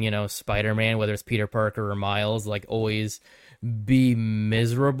having Spider-Man, whether it's Peter Parker or Miles, like always be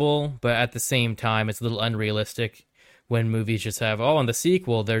miserable, but at the same time it's a little unrealistic when movies just have, in the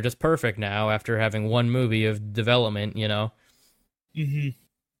sequel, they're just perfect now after having one movie of development,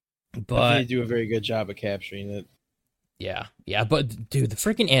 But they do a very good job of capturing it. Yeah. But dude, the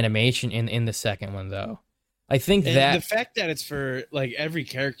freaking animation in the second one, though, I think and that the fact that it's for like every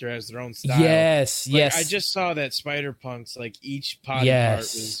character has their own style. Yes. I just saw that Spider-Punk's like each part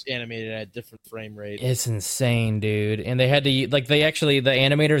was animated at different frame rates. It's insane, dude. And they had to the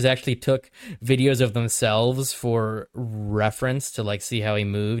animators actually took videos of themselves for reference to like see how he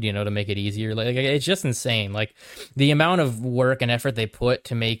moved, to make it easier. Like it's just insane. Like the amount of work and effort they put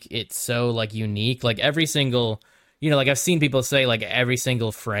to make it so like unique. Like every single like I've seen people say like every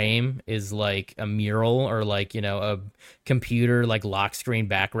single frame is like a mural or like, a computer like lock screen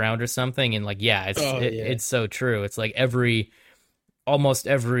background or something. And like, it's so true. It's like almost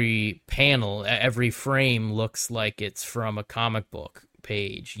every panel, every frame looks like it's from a comic book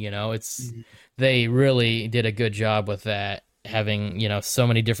page. They really did a good job with that, having, so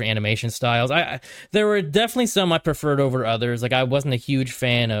many different animation styles. There were definitely some I preferred over others. Like I wasn't a huge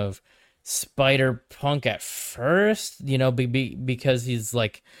fan of Spider-Punk at first, because his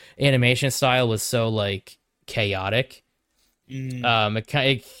like animation style was so like chaotic. It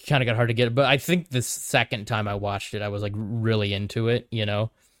kind of got hard to get it, but I think the second time I watched it, I was like really into it.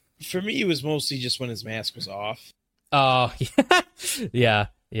 For me, it was mostly just when his mask was off. Oh, yeah,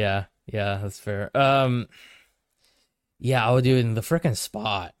 that's fair. Yeah, I'll do it in the freaking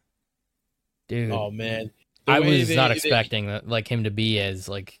Spot, dude. Oh man, I was not expecting that, like him to be as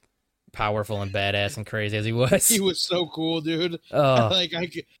like powerful and badass and crazy as he was. He was so cool, dude.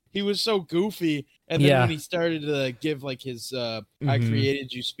 He was so goofy, and then when he started to give like his "I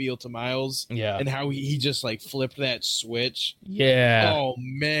created you" spiel to Miles, and how he just like flipped that switch. Yeah. Oh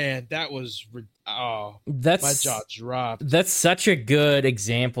man, that was my jaw dropped. That's such a good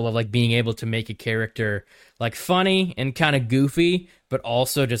example of like being able to make a character like funny and kind of goofy, but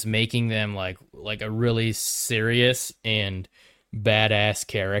also just making them like a really serious and badass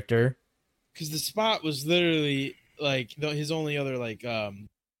character. Because the Spot was literally like his only other like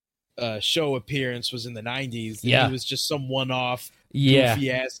show appearance was in the 90s. Yeah, he was just some one-off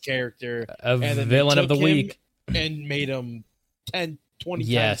goofy ass character, a villain of the week, and made him 10,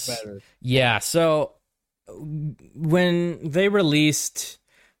 20 times better. Yeah. So when they released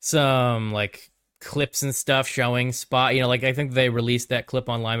some like clips and stuff showing Spot, like I think they released that clip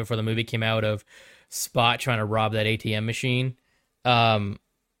online before the movie came out of Spot trying to rob that ATM machine.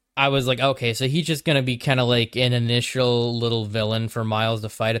 I was like, okay, so he's just gonna be kind of like an initial little villain for Miles to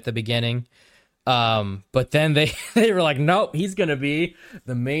fight at the beginning. But then they were like, nope, he's gonna be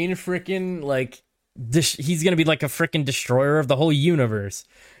the main freaking like he's gonna be like a freaking destroyer of the whole universe,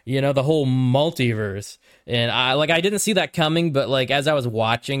 the whole multiverse. And I didn't see that coming, but like as I was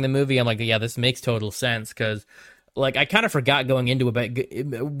watching the movie, I'm like, yeah, this makes total sense because. Like, I kind of forgot going into it,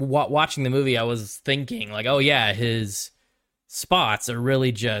 but watching the movie, I was thinking, like, oh, yeah, his spots are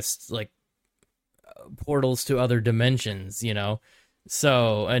really just, like, portals to other dimensions,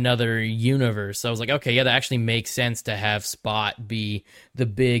 So another universe. So I was like, okay, yeah, that actually makes sense to have Spot be the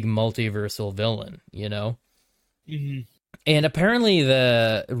big multiversal villain, you know? Hmm. And apparently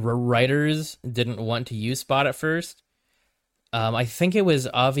the writers didn't want to use Spot at first. I think it was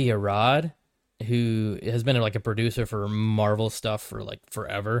Avi Arad, who has been like a producer for Marvel stuff for like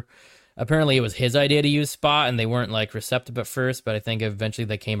forever. Apparently it was his idea to use Spot, and they weren't like receptive at first, but I think eventually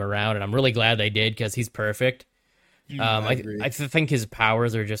they came around, and I'm really glad they did because he's perfect. I agree. I think his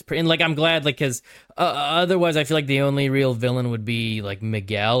powers are just and like I'm glad like because otherwise I feel like the only real villain would be like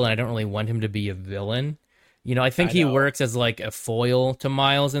Miguel, and I don't really want him to be a villain. You know, I think I he know. works as like a foil to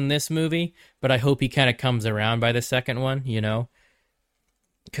Miles in this movie, but I hope he kind of comes around by the second one. You know,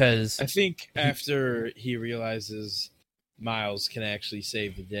 because I think after he realizes Miles can actually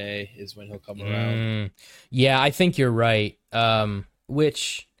save the day is when he'll come around. yeah, I think you're right.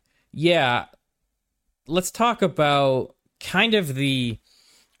 Which yeah, let's talk about kind of the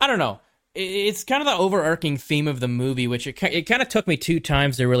I don't know. It's kind of the overarching theme of the movie, which it kind of took me two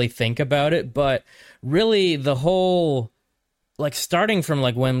times to really think about it, but really the whole like starting from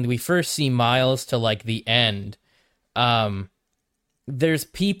like when we first see Miles to like the end, um, there's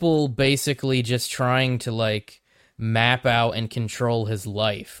people basically just trying to like map out and control his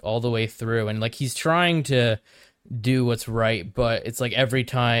life all the way through, and like he's trying to do what's right, but it's like every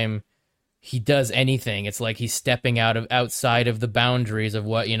time he does anything, it's like he's stepping outside of the boundaries of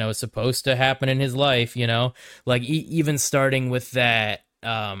what, you know, is supposed to happen in his life, you know, like even starting with that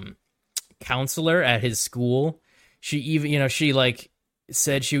counselor at his school. She even, you know, she like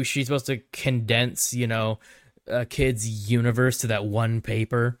said she's supposed to condense, you know, a kid's universe to that one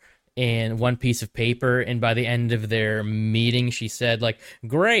paper and one piece of paper, and by the end of their meeting she said like,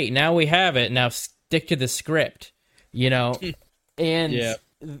 great, now we have it, now stick to the script, you know. And Yeah.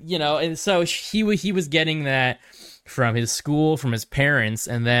 you know, and so he was getting that from his school, from his parents,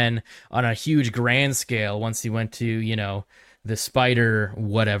 and then on a huge grand scale once he went to, you know, the spider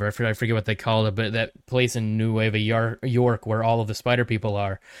whatever, I forget what they called it, but that place in Nueva York where all of the spider people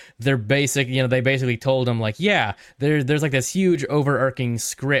are. They're basic, you know, they basically told him like, yeah, there's like this huge overarching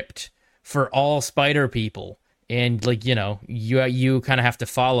script for all spider people, and like, you know, you kind of have to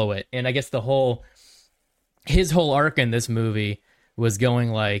follow it. And I guess his whole arc in this movie was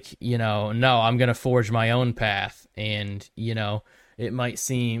going like, you know, no, I'm gonna forge my own path, and you know, it might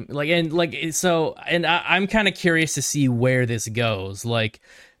seem like, and like so, and I'm kind of curious to see where this goes. Like,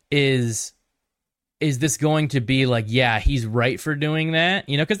 is this going to be like, yeah, he's right for doing that,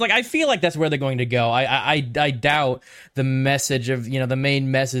 you know? Because like I feel like that's where they're going to go. I doubt the message of, you know, the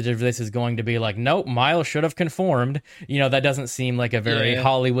main message of this is going to be like, nope, Miles should have conformed. You know, that doesn't seem like a very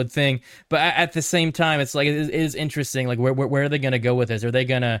Hollywood thing. But at the same time, it's like it is interesting. Like where are they going to go with this? Are they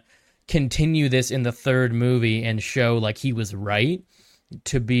going to continue this in the third movie and show like he was right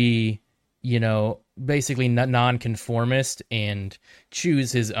to be, you know, basically non-conformist and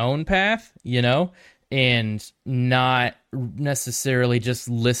choose his own path, you know, and not necessarily just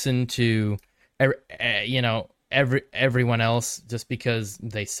listen to, you know, everyone else just because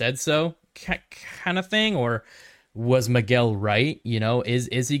they said so, kind of thing? Or was Miguel right? You know,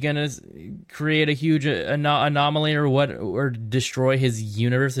 is he gonna create a huge anomaly or what, or destroy his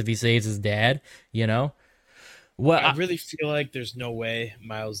universe if he saves his dad? You know, well, I really feel like there's no way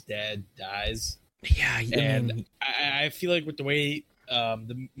Miles' dad dies. yeah, And I feel like with the way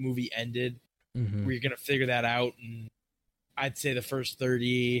the movie ended, we're going to figure that out. And I'd say the first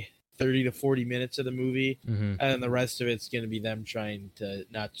 30 to 40 minutes of the movie, and then the rest of it's going to be them trying to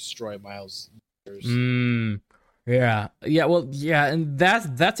not destroy Miles' universe. Yeah. Well, yeah, and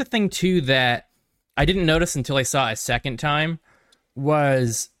that's a thing too that I didn't notice until I saw it a second time.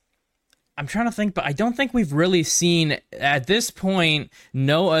 Was I'm trying to think, but I don't think we've really seen at this point.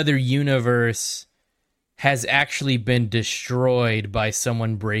 No other universe has actually been destroyed by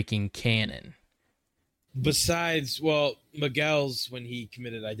someone breaking canon. Besides, well, Miguel's when he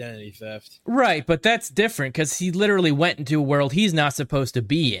committed identity theft. Right, but that's different because he literally went into a world he's not supposed to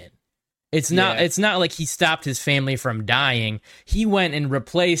be in. It's not like he stopped his family from dying. He went and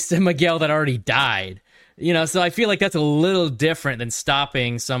replaced a Miguel that already died. You know, so I feel like that's a little different than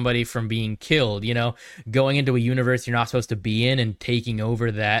stopping somebody from being killed, you know, going into a universe you're not supposed to be in and taking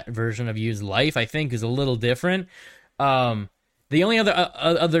over that version of you's life, I think is a little different. The only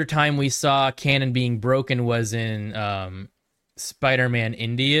other time we saw canon being broken was in Spider-Man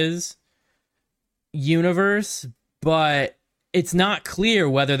India's universe, but it's not clear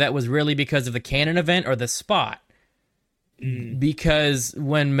whether that was really because of the canon event or the Spot. Mm. because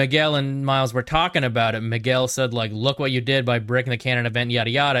when Miguel and Miles were talking about it, Miguel said like, "Look what you did by breaking the canon event,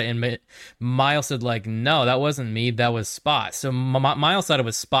 yada yada," and Miles said like, "No, that wasn't me. That was Spot." So Miles said it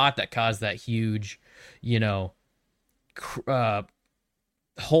was Spot that caused that huge, you know,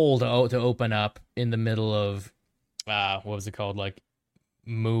 hole to open up in the middle of what was it called, like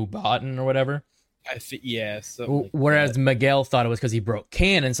Mubatten or whatever. I think something like Whereas that. Miguel thought it was because he broke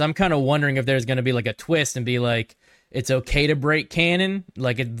canon. So I'm kind of wondering if there's going to be like a twist and be like, it's okay to break canon,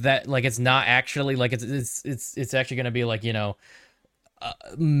 like it's not actually like it's actually going to be like, you know,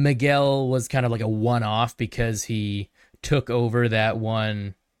 Miguel was kind of like a one-off because he took over that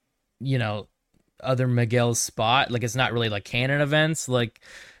one, you know, other Miguel's spot. Like it's not really like canon events. Like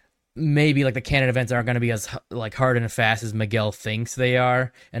maybe like the canon events aren't going to be as like hard and fast as Miguel thinks they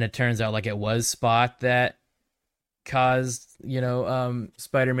are, and it turns out like it was Spot that caused, you know,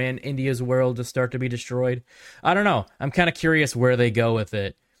 Spider-Man India's world to start to be destroyed. I don't know. I'm kind of curious where they go with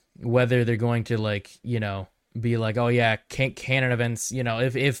it, whether they're going to like, you know, be like, oh yeah, canon events, you know,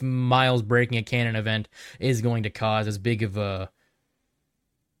 if Miles breaking a canon event is going to cause as big of a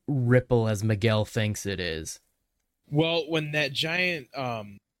ripple as Miguel thinks it is. Well, when that giant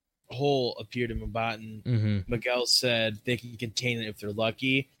hole appeared in Mubatten, Miguel said they can contain it if they're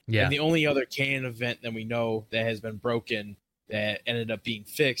lucky. Yeah. And the only other canon event that we know that has been broken that ended up being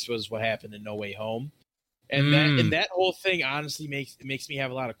fixed was what happened in No Way Home. And that whole thing honestly makes me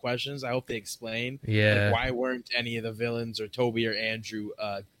have a lot of questions. I hope they explain. Yeah. Like, why weren't any of the villains or Toby or Andrew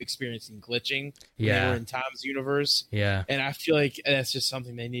experiencing glitching when Yeah. they were in Tom's universe? Yeah. And I feel like that's just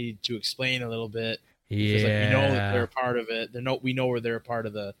something they need to explain a little bit. Yeah. Because like, we know that they're a part of it. We know where they're a part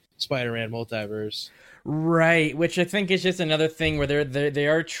of the Spider-Man multiverse. Right, which I think is just another thing where they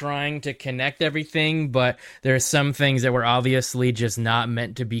are trying to connect everything, but there are some things that were obviously just not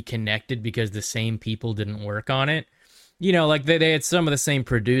meant to be connected because the same people didn't work on it. You know, like they had some of the same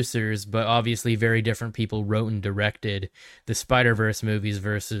producers, but obviously very different people wrote and directed the Spider-Verse movies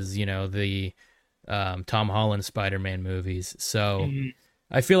versus, you know, the Tom Holland Spider-Man movies. So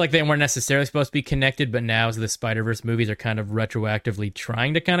I feel like they weren't necessarily supposed to be connected, but now the Spider-Verse movies are kind of retroactively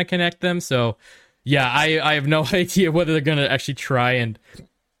trying to kind of connect them. So yeah, I have no idea whether they're going to actually try and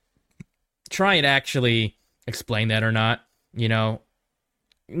actually explain that or not. You know,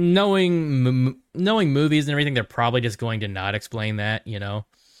 knowing movies and everything, they're probably just going to not explain that, you know.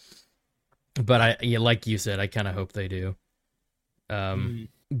 But like you said, I kind of hope they do.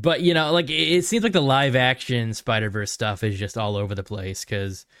 But you know, like it seems like the live action Spider-Verse stuff is just all over the place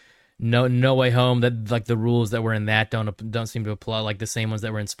because No Way Home, that like the rules that were in that don't seem to apply. Like the same ones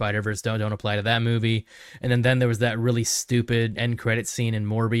that were in Spider-Verse don't apply to that movie. And then there was that really stupid end credit scene in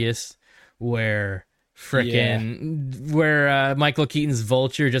Morbius where where Michael Keaton's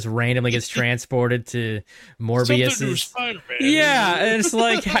Vulture just randomly gets transported to Morbius's. Yeah, and it's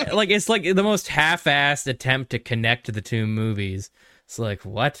like it's like the most half-assed attempt to connect the two movies. It's like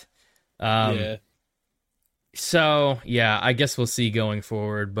what? Yeah. So yeah, I guess we'll see going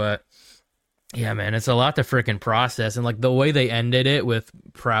forward, but yeah, man, it's a lot to freaking process, and like the way they ended it with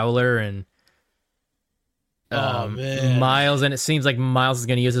Prowler and Miles, and it seems like Miles is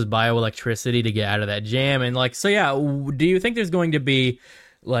going to use his bioelectricity to get out of that jam, and like so yeah, do you think there's going to be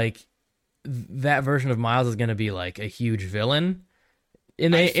like that version of Miles is going to be like a huge villain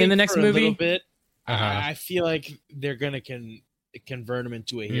in the next movie? A little bit. I feel like they're going to convert him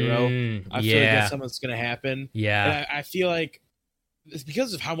into a hero. I feel like that's something that's going to happen. Yeah, and I feel like it's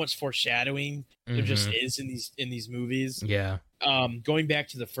because of how much foreshadowing there just is in these movies. Yeah. Going back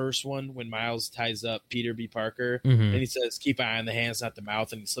to the first one when Miles ties up Peter B. Parker and he says, "Keep an eye on the hands, not the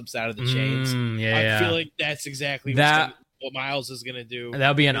mouth," and he slips out of the chains. I feel like that's exactly what Miles is going to do. That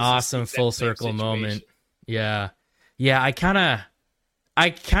would be an awesome full circle moment. Yeah. Yeah, I kind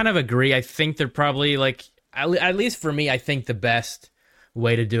of agree. I think they're probably like, at least for me, I think the best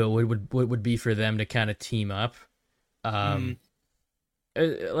way to do it would be for them to kind of team up.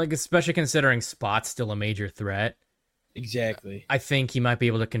 Like, especially considering Spot's still a major threat. Exactly. I think he might be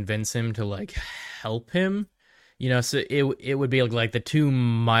able to convince him to like help him. You know, so it would be like the two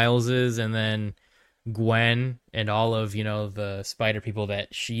Mileses and then Gwen and all of, you know, the spider people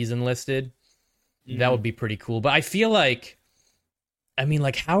that she's enlisted. That would be pretty cool. But I feel like, I mean,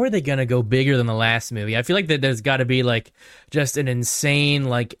 like, how are they going to go bigger than the last movie? I feel like that there's got to be, like, just an insane,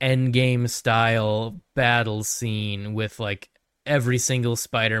 like, Endgame style battle scene with, like, every single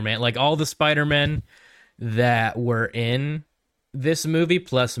Spider-Man. Like, all the Spider-Men that were in this movie,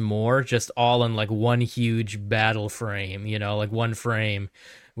 plus more, just all in, like, one huge battle frame, you know? Like, one frame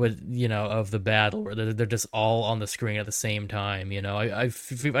with, you know, of the battle where they're just all on the screen at the same time, you know? I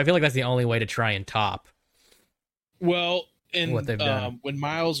feel like that's the only way to try and top. Well, what and they've done. when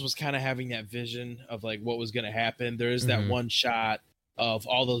Miles was kind of having that vision of like what was going to happen, there is that Mhm. one shot of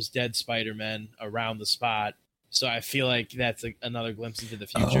all those dead Spider-Men around the spot. So I feel like that's another glimpse into the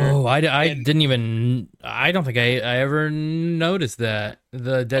future. Oh, I And didn't even. I don't think I ever noticed that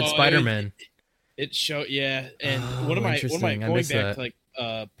the dead oh, Spider-Man. it showed, yeah. And Oh, one of my interesting. I going missed back that. to like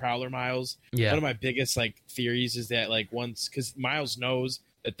Prowler Miles, one Yeah. of my biggest like theories is that like once because Miles knows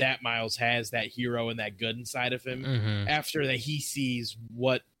that Miles has that hero and that good inside of him. Mm-hmm. After that, he sees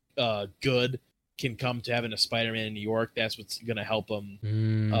what good can come to having a Spider-Man in New York. That's what's going to help him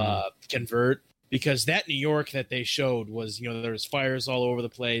convert. Because that New York that they showed was, there was fires all over the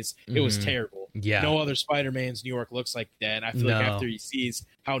place. It was terrible. Yeah. No other Spider-Man's New York looks like that. And I feel like No. after he sees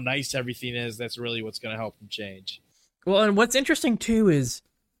how nice everything is, that's really what's going to help him change. Well, and what's interesting too is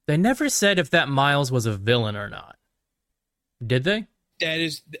they never said if that Miles was a villain or not. Did they? That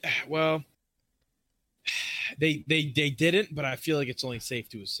is, well, they didn't, but I feel like it's only safe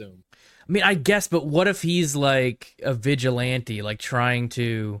to assume. I mean, I guess, but what if he's like a vigilante, like trying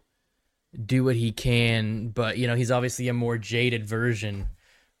to do what he can, but he's obviously a more jaded version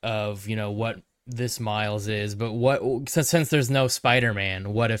of what this Miles is. But what since there's no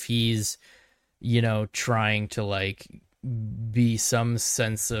Spider-Man, what if he's trying to like be some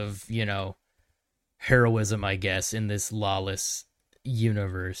sense of heroism, I guess, in this lawless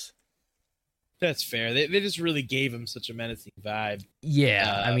universe. That's fair. They just really gave him such a menacing vibe.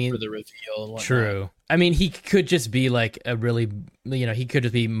 Yeah, I mean, for the reveal and whatnot. True. I mean, he could just be like a really, he could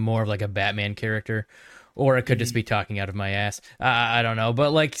just be more of like a Batman character, or it could just be talking out of my ass. I don't know,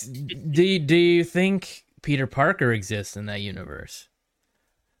 but like, do you think Peter Parker exists in that universe?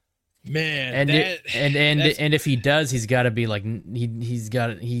 Man, and if he does, he's got to be like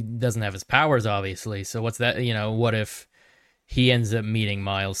he doesn't have his powers, obviously. So what's that? What if he ends up meeting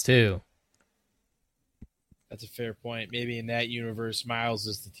Miles too? That's a fair point. Maybe in that universe, Miles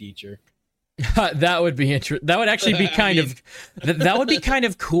is the teacher. That would be interesting. That would actually be that would be kind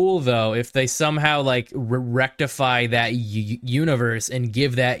of cool, though, if they somehow like rectify that universe and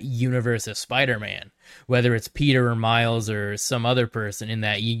give that universe a Spider-Man, whether it's Peter or Miles or some other person in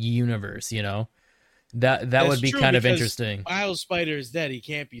that universe. That would be kind of interesting. Miles Spider is dead. He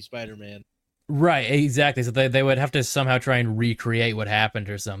can't be Spider-Man. Right, exactly. So they would have to somehow try and recreate what happened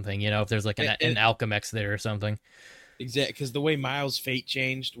or something, if there's like an Alchemex there or something. Exactly, because the way Miles' fate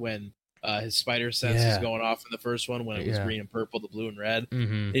changed when his spider sense was going off in the first one, when it was green and purple, the blue and red.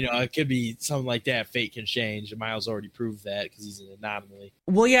 Mm-hmm. It could be something like that. Fate can change, and Miles already proved that because he's an anomaly.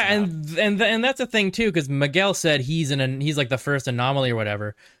 Well, yeah, and that's a thing too, because Miguel said he's like the first anomaly or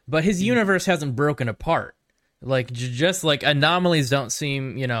whatever, but his universe hasn't broken apart. Like just like anomalies don't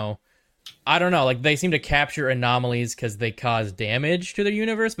seem, I don't know, like they seem to capture anomalies because they cause damage to their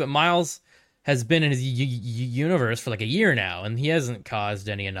universe, but Miles has been in his universe for like a year now, and he hasn't caused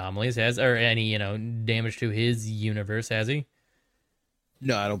any anomalies, or any damage to his universe, has he?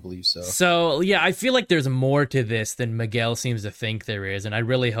 No, I don't believe so. So yeah, I feel like there's more to this than Miguel seems to think there is, and I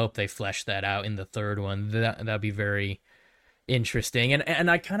really hope they flesh that out in the third one. That'd be very interesting,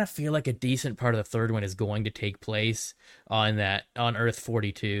 and I kind of feel like a decent part of the third one is going to take place on Earth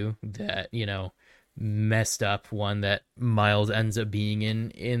 42, that messed up one that Miles ends up being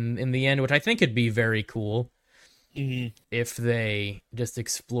in the end, which I think would be very cool if they just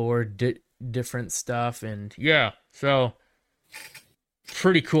explore different stuff. And so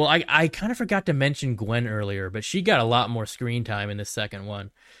pretty cool. I kind of forgot to mention Gwen earlier, but she got a lot more screen time in the second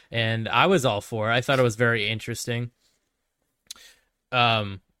one, and I was all for it. I thought it was very interesting.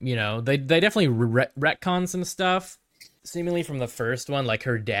 They definitely retcon some stuff seemingly from the first one, like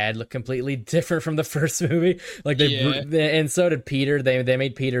her dad looked completely different from the first movie, like and so did Peter. They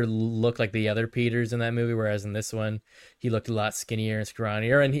made Peter look like the other Peters in that movie, whereas in this one he looked a lot skinnier and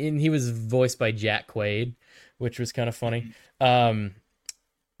scrawnier, and he was voiced by Jack Quaid, which was kind of funny.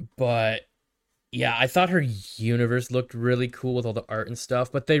 But yeah, I thought her universe looked really cool with all the art and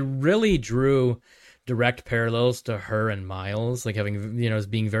stuff, but they really drew direct parallels to her and Miles, like having as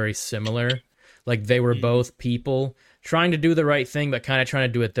being very similar. Like they were both people trying to do the right thing, but kind of trying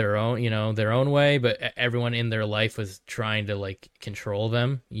to do it their own, their own way. But everyone in their life was trying to like control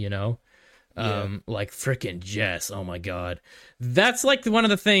them, like freaking Jess. Oh my God. That's like one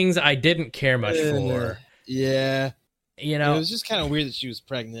of the things I didn't care much for. Yeah. It was just kind of weird that she was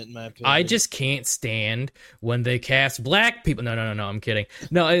pregnant, in my opinion. I just can't stand when they cast black people. No, I'm kidding.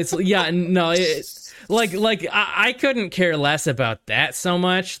 No, it's it's like I couldn't care less about that so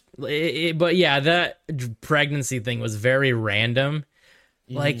much. But yeah, that pregnancy thing was very random.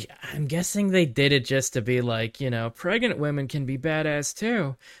 Like, I'm guessing they did it just to be like, pregnant women can be badass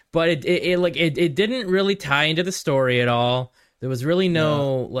too. But it didn't really tie into the story at all. There was really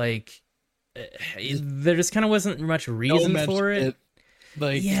no like, there just kind of wasn't much reason for it.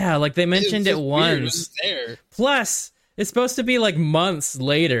 Like, yeah, like they mentioned it once. There. Plus, it's supposed to be like months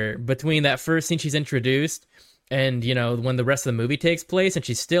later between that first scene she's introduced and when the rest of the movie takes place, and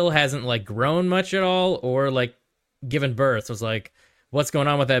she still hasn't like grown much at all or like given birth. So it's like, what's going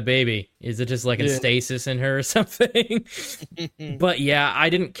on with that baby? Is it just like in stasis in her or something? But yeah, I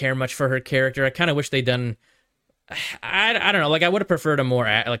didn't care much for her character. I kind of wish they'd done. I don't know. Like, I would have preferred a more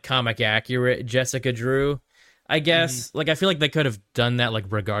like comic accurate Jessica Drew, I guess. Like, I feel like they could have done that like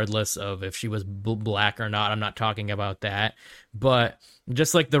regardless of if she was black or not. I'm not talking about that, but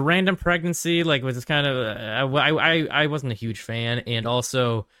just like the random pregnancy, like, was just kind of I wasn't a huge fan, and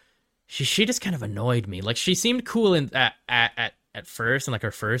also she just kind of annoyed me. Like, she seemed cool at first in like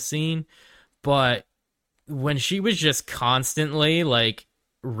her first scene, but when she was just constantly like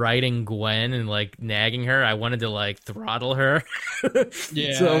writing Gwen and like nagging her, I wanted to like throttle her.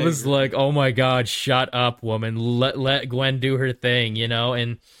 Yeah. So I was like, oh my god, shut up, woman. Let Gwen do her thing,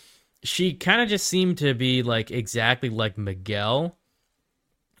 and she kind of just seemed to be like exactly like Miguel,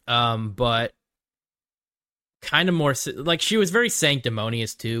 but kind of more like she was very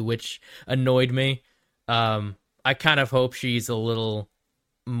sanctimonious too, which annoyed me. I kind of hope she's a little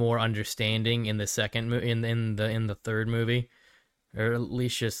more understanding in the second in the third movie, or at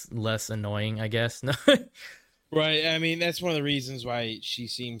least just less annoying, I guess. No. Right. I mean, that's one of the reasons why she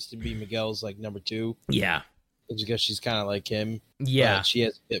seems to be Miguel's like number 2. Yeah. It's because she's kind of like him. Yeah. She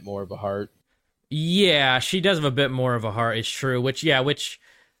has a bit more of a heart. Yeah, she does have a bit more of a heart. It's true.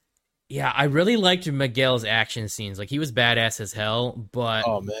 Yeah, I really liked Miguel's action scenes. Like, he was badass as hell, but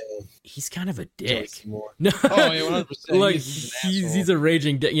oh man, he's kind of a dick. No, oh yeah, 100%. Like, he's a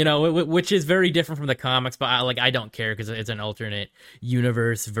raging dick, which is very different from the comics. But I don't care because it's an alternate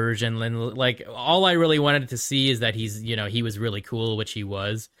universe version. And like, all I really wanted to see is that he was really cool, which he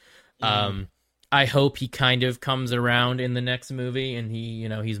was. I hope he kind of comes around in the next movie, and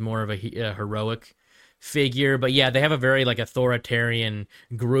he's more of a heroic figure. But yeah, they have a very like authoritarian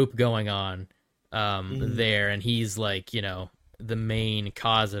group going on there, and he's like the main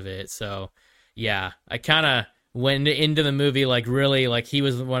cause of it. So yeah, I kind of went into the movie like really like he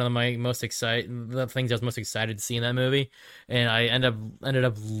was one of the things I was most excited to see in that movie, and I ended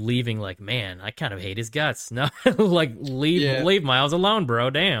up leaving like, man, I kind of hate his guts. No, like leave Miles alone, bro.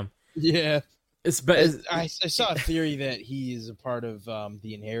 Damn. Yeah. I saw a theory that he is a part of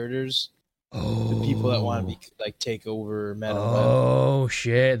the Inheritors. The people that want to be like take over Madam Web. Oh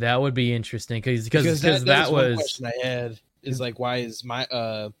shit, that would be interesting because that was one question I had is like, why is my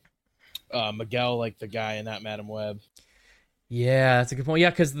Miguel like the guy and not Madam Web? Yeah, that's a good point. Yeah,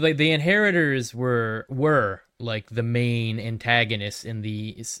 because the Inheritors were like the main antagonists in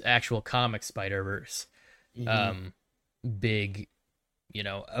the actual comic Spider-Verse, big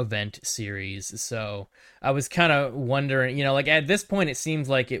event series. So I was kind of wondering, like at this point it seems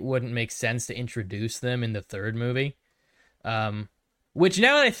like it wouldn't make sense to introduce them in the third movie, which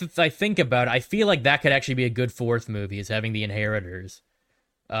now that I think about it, I feel like that could actually be a good fourth movie, is having the Inheritors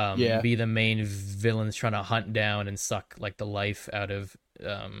be the main villains trying to hunt down and suck like the life out of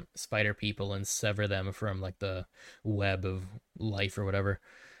spider people and sever them from like the web of life or whatever.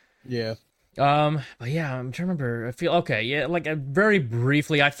 Yeah. But yeah, I'm trying to remember. I feel okay. Yeah, like very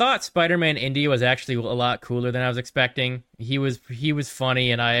briefly, I thought Spider-Man India was actually a lot cooler than I was expecting. He was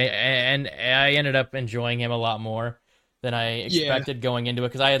funny, and I ended up enjoying him a lot more than I expected going into it,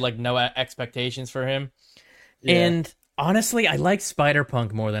 because I had like no expectations for him. Yeah. And honestly, I liked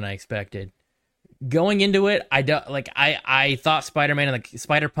Spider-Punk more than I expected. Going into it, I thought Spider-Man and the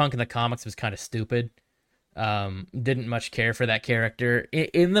Spider-Punk in the comics was kind of stupid. Didn't much care for that character.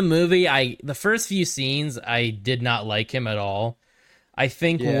 In the movie, the first few scenes, I did not like him at all. I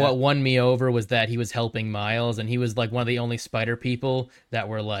think what won me over was that he was helping Miles, and he was like one of the only spider people that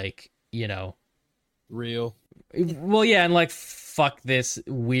were like, real. Well, yeah, and like, fuck this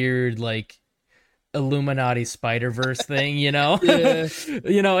weird like Illuminati Spider-Verse thing, Yeah.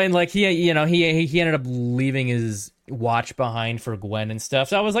 And like he ended up leaving his watch behind for Gwen and stuff.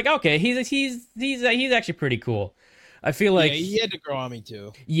 So I was like, okay, he's actually pretty cool. I feel like he had to grow on me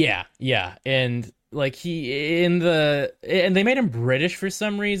too. Yeah, and like and they made him British for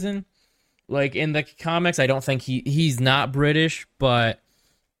some reason. Like in the comics, I don't think he's not British, but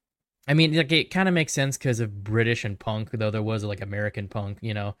I mean, like, it kind of makes sense because of British and punk, though there was like American punk,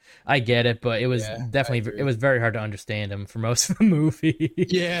 I get it, but it was it was very hard to understand him for most of the movie.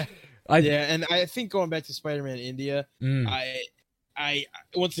 Yeah. And I think going back to Spider-Man India, I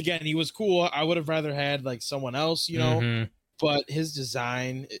once again, he was cool. I would have rather had like someone else, you know. Mm-hmm. But his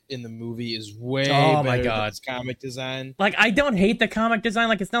design in the movie is way Oh my better than God. his comic design. Like, I don't hate the comic design.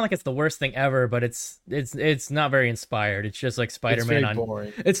 Like, it's not like it's the worst thing ever, but it's not very inspired. It's just like It's Spider-Man very on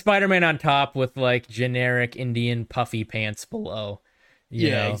boring. it's Spider-Man on top with like generic Indian puffy pants below. You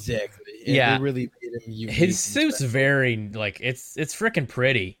Yeah, know? exactly. And Yeah. they really made him unique. His suit's very like it's freaking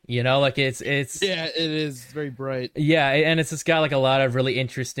pretty, you know, like it's Yeah, it is very bright. yeah, and it's just got like a lot of really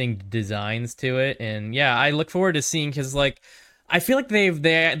interesting designs to it, and yeah, I look forward to seeing because like I feel like they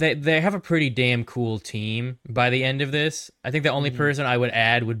have a pretty damn cool team by the end of this. I think the only person I would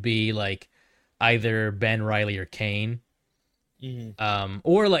add would be like either Ben Riley or Kane.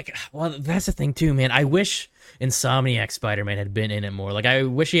 Or like, well, that's the thing too, man. I wish Insomniac Spider-Man had been in it more. Like, I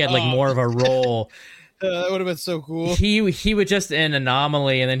wish he had like more of a role. That would have been so cool. He was just an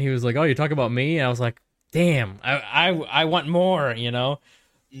anomaly, and then he was like, "Oh, you talk about me?" And I was like, "Damn, I want more," you know.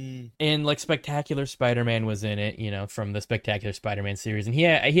 And like Spectacular Spider-Man was in it, you know, from the Spectacular Spider-Man series, and he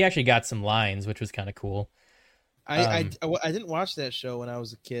actually got some lines, which was kind of cool. I didn't watch that show when I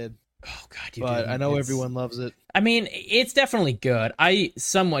was a kid, Oh God, but I know everyone loves it. I mean, it's definitely good. I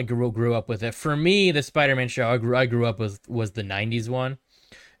somewhat grew up with it. For me, the Spider-Man show I grew up with was the '90s one,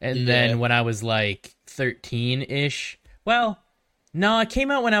 and then when I was like 13-ish, well, no, it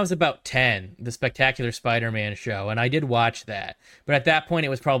came out when I was about 10. The Spectacular Spider-Man show, and I did watch that. But at that point, it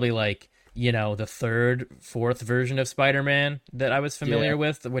was probably like, you know, the third, fourth version of Spider-Man that I was familiar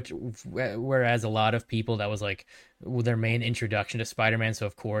with, which whereas a lot of people that was like their main introduction to Spider-Man, so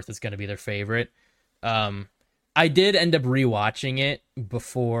of course it's going to be their favorite. I did end up rewatching it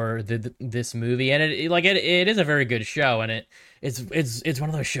before this movie, and it is a very good show, and it's one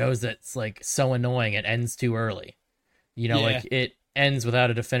of those shows that's like so annoying it ends too early. You know, like it ends without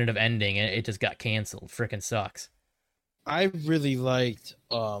a definitive ending, and it just got canceled. Freaking sucks. I really liked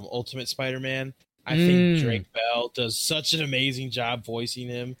Ultimate Spider-Man. I think Drake Bell does such an amazing job voicing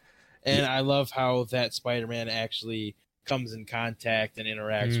him, and I love how that Spider-Man actually comes in contact and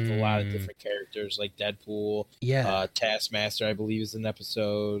interacts with a lot of different characters, like Deadpool. Taskmaster, I believe, is an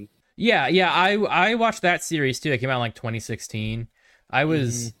episode. Yeah. I watched that series too. It came out in like 2016. I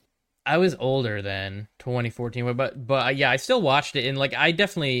was older then, 2014, but yeah, I still watched it, and like I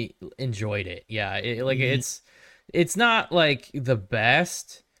definitely enjoyed it. Yeah, it's not like the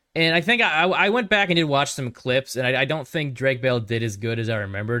best, and I think I went back and did watch some clips, and I don't think Drake Bell did as good as I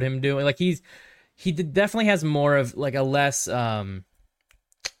remembered him doing. Like definitely has more of like a less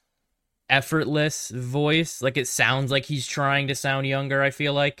effortless voice. Like it sounds like he's trying to sound younger, I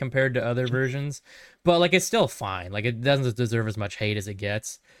feel like, compared to other versions. But like it's still fine. Like it doesn't deserve as much hate as it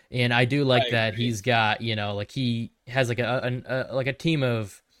gets. And I do like that he's got, you know, like he has like a team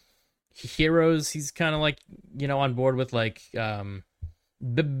of heroes. He's kind of like, you know, on board with like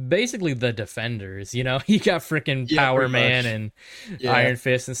basically the Defenders, you know. He got freaking Power Man and Iron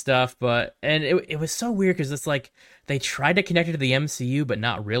Fist and stuff, and it was so weird because it's like they tried to connect it to the MCU but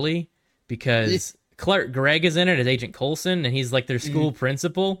not really, because Clark Gregg is in it as Agent Coulson, and he's like their school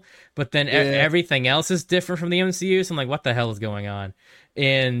principal, but then everything else is different from the MCU, so I'm like, what the hell is going on?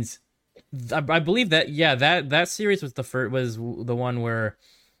 And I believe that that series was was the one where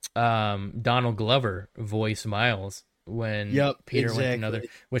Donald Glover voiced Miles when Peter went to another.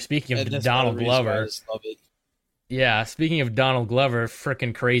 Which, speaking of Donald Glover, speaking of Donald Glover,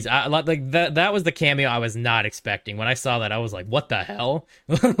 freaking crazy! Like that was the cameo I was not expecting. When I saw that, I was like, "What the hell?"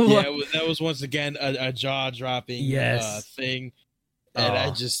 That was once again a jaw dropping thing.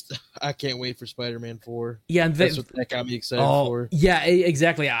 And I can't wait for Spider-Man 4. Yeah, that's what that got me excited for. Yeah,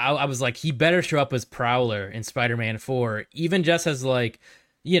 exactly. I was like, he better show up as Prowler in Spider-Man 4, even just as like,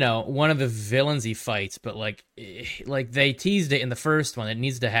 you know, one of the villains he fights. But like they teased it in the first one. It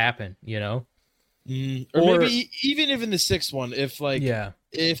needs to happen, you know. Or maybe even if in the sixth one, if like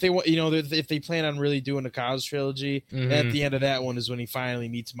if they want, you know, if they plan on really doing a Cos trilogy, at the end of that one is when he finally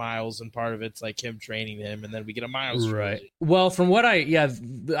meets Miles, and part of it's like him training him, and then we get a Miles trilogy. Well, from what I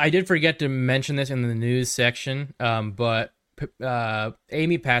did forget to mention this in the news section, but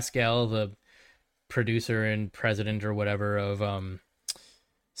Amy Pascal, the producer and president or whatever of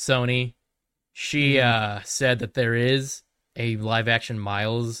Sony, she said that there is a live action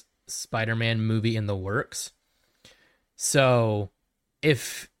Miles Spider-Man movie in the works. So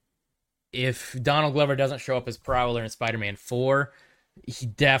if Donald Glover doesn't show up as Prowler in Spider-Man 4, he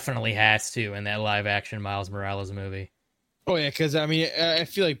definitely has to in that live action Miles Morales movie. Oh yeah, because I mean, I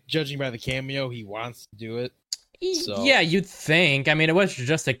feel like judging by the cameo, he wants to do it. So. Yeah, you'd think. I mean, it was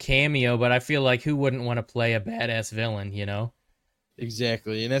just a cameo, but I feel like who wouldn't want to play a badass villain, you know?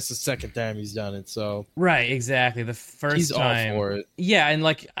 Exactly, and that's the second time he's done it. So Right, exactly. The first he's time, all for it. yeah, and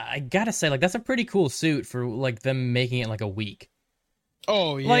like I gotta say, like that's a pretty cool suit for like them making it like a week.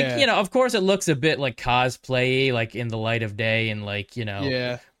 Oh yeah, Like, you know, of course it looks a bit like cosplay, like in the light of day, and like, you know,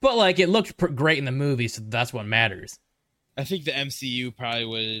 yeah. but like it looked great in the movie, so that's what matters. I think the MCU probably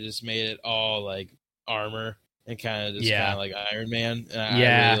would have just made it all like armor and kind of just kind of like Iron Man. And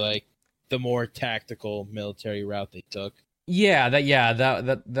I really like the more tactical military route they took. Yeah,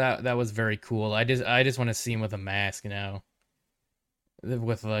 that was very cool. I just want to see him with a mask now,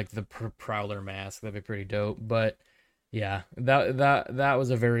 with like the Prowler mask. That'd be pretty dope. But yeah, that was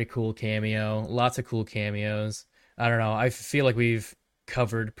a very cool cameo. Lots of cool cameos. I don't know. I feel like we've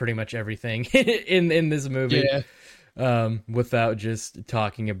covered pretty much everything in this movie, without just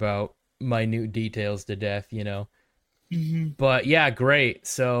talking about minute details to death. You know. Mm-hmm. But yeah, great.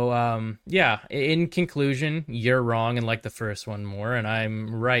 So yeah, in conclusion, you're wrong and like the first one more, and I'm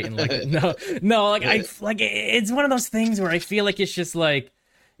right and like no, like I like it's one of those things where I feel like it's just like,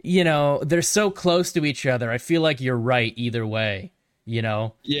 you know, they're so close to each other. I feel like you're right either way, you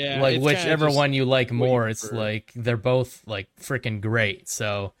know? Yeah. Like whichever one you like more, it's like they're both like freaking great.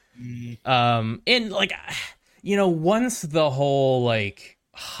 So and like, you know, once the whole like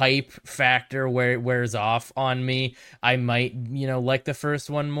hype factor wears off on me, I might, you know, like the first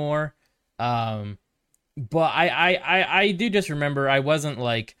one more. But I do just remember I wasn't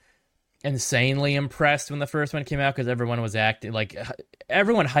like insanely impressed when the first one came out because everyone was acting like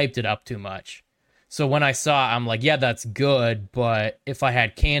everyone hyped it up too much. So when I saw it, I'm like, yeah, that's good, but if I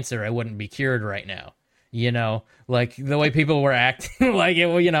had cancer, I wouldn't be cured right now. You know, like the way people were acting like it,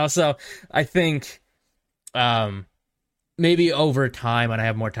 well, you know, so I think maybe over time, when I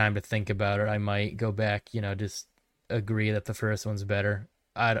have more time to think about it, I might go back, you know, just agree that the first one's better.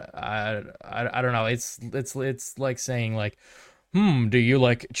 I don't know. It's like saying like, do you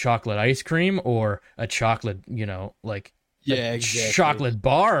like chocolate ice cream or a chocolate, you know, like exactly. chocolate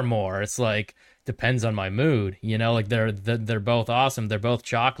bar more? It's like depends on my mood, you know. Like they're both awesome. They're both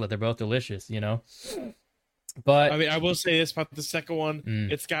chocolate. They're both delicious, you know. But I mean, I will say this about the second one.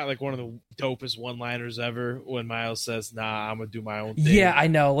 It's got like one of the dopest one-liners ever when Miles says, "Nah, I'm gonna do my own thing." Yeah, I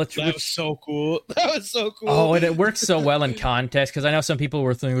know. That was so cool. That was so cool. Oh, and it works so well in context because I know some people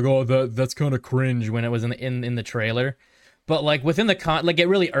were thinking, like, "Oh, that's kind of cringe" when it was in the trailer, but like within the like it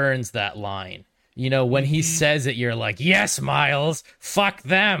really earns that line. You know, when he says it, you're like, "Yes, Miles, fuck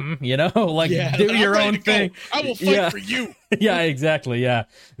them." You know, like do your own thing. I will fight for you. Yeah, exactly. Yeah,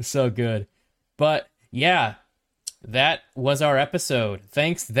 it's so good. But yeah, that was our episode.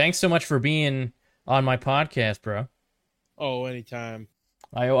 Thanks so much for being on my podcast, bro. Oh, anytime.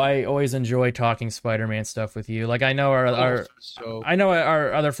 I always enjoy talking Spider-Man stuff with you. Like I know our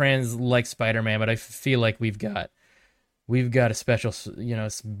other friends like Spider-Man, but I feel like we've got a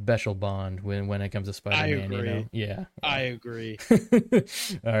special bond when it comes to Spider-Man. I agree. You know? Yeah, I agree.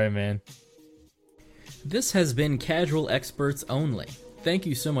 All right, man. This has been Casual Experts Only. Thank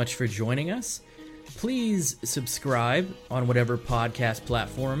you so much for joining us. Please subscribe on whatever podcast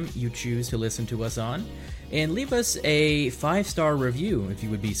platform you choose to listen to us on, and leave us a 5-star review if you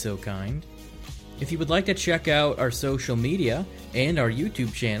would be so kind. If you would like to check out our social media and our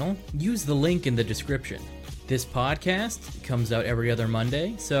YouTube channel, use the link in the description. This podcast comes out every other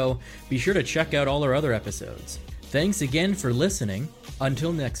Monday, so be sure to check out all our other episodes. Thanks again for listening.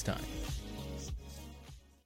 Until next time.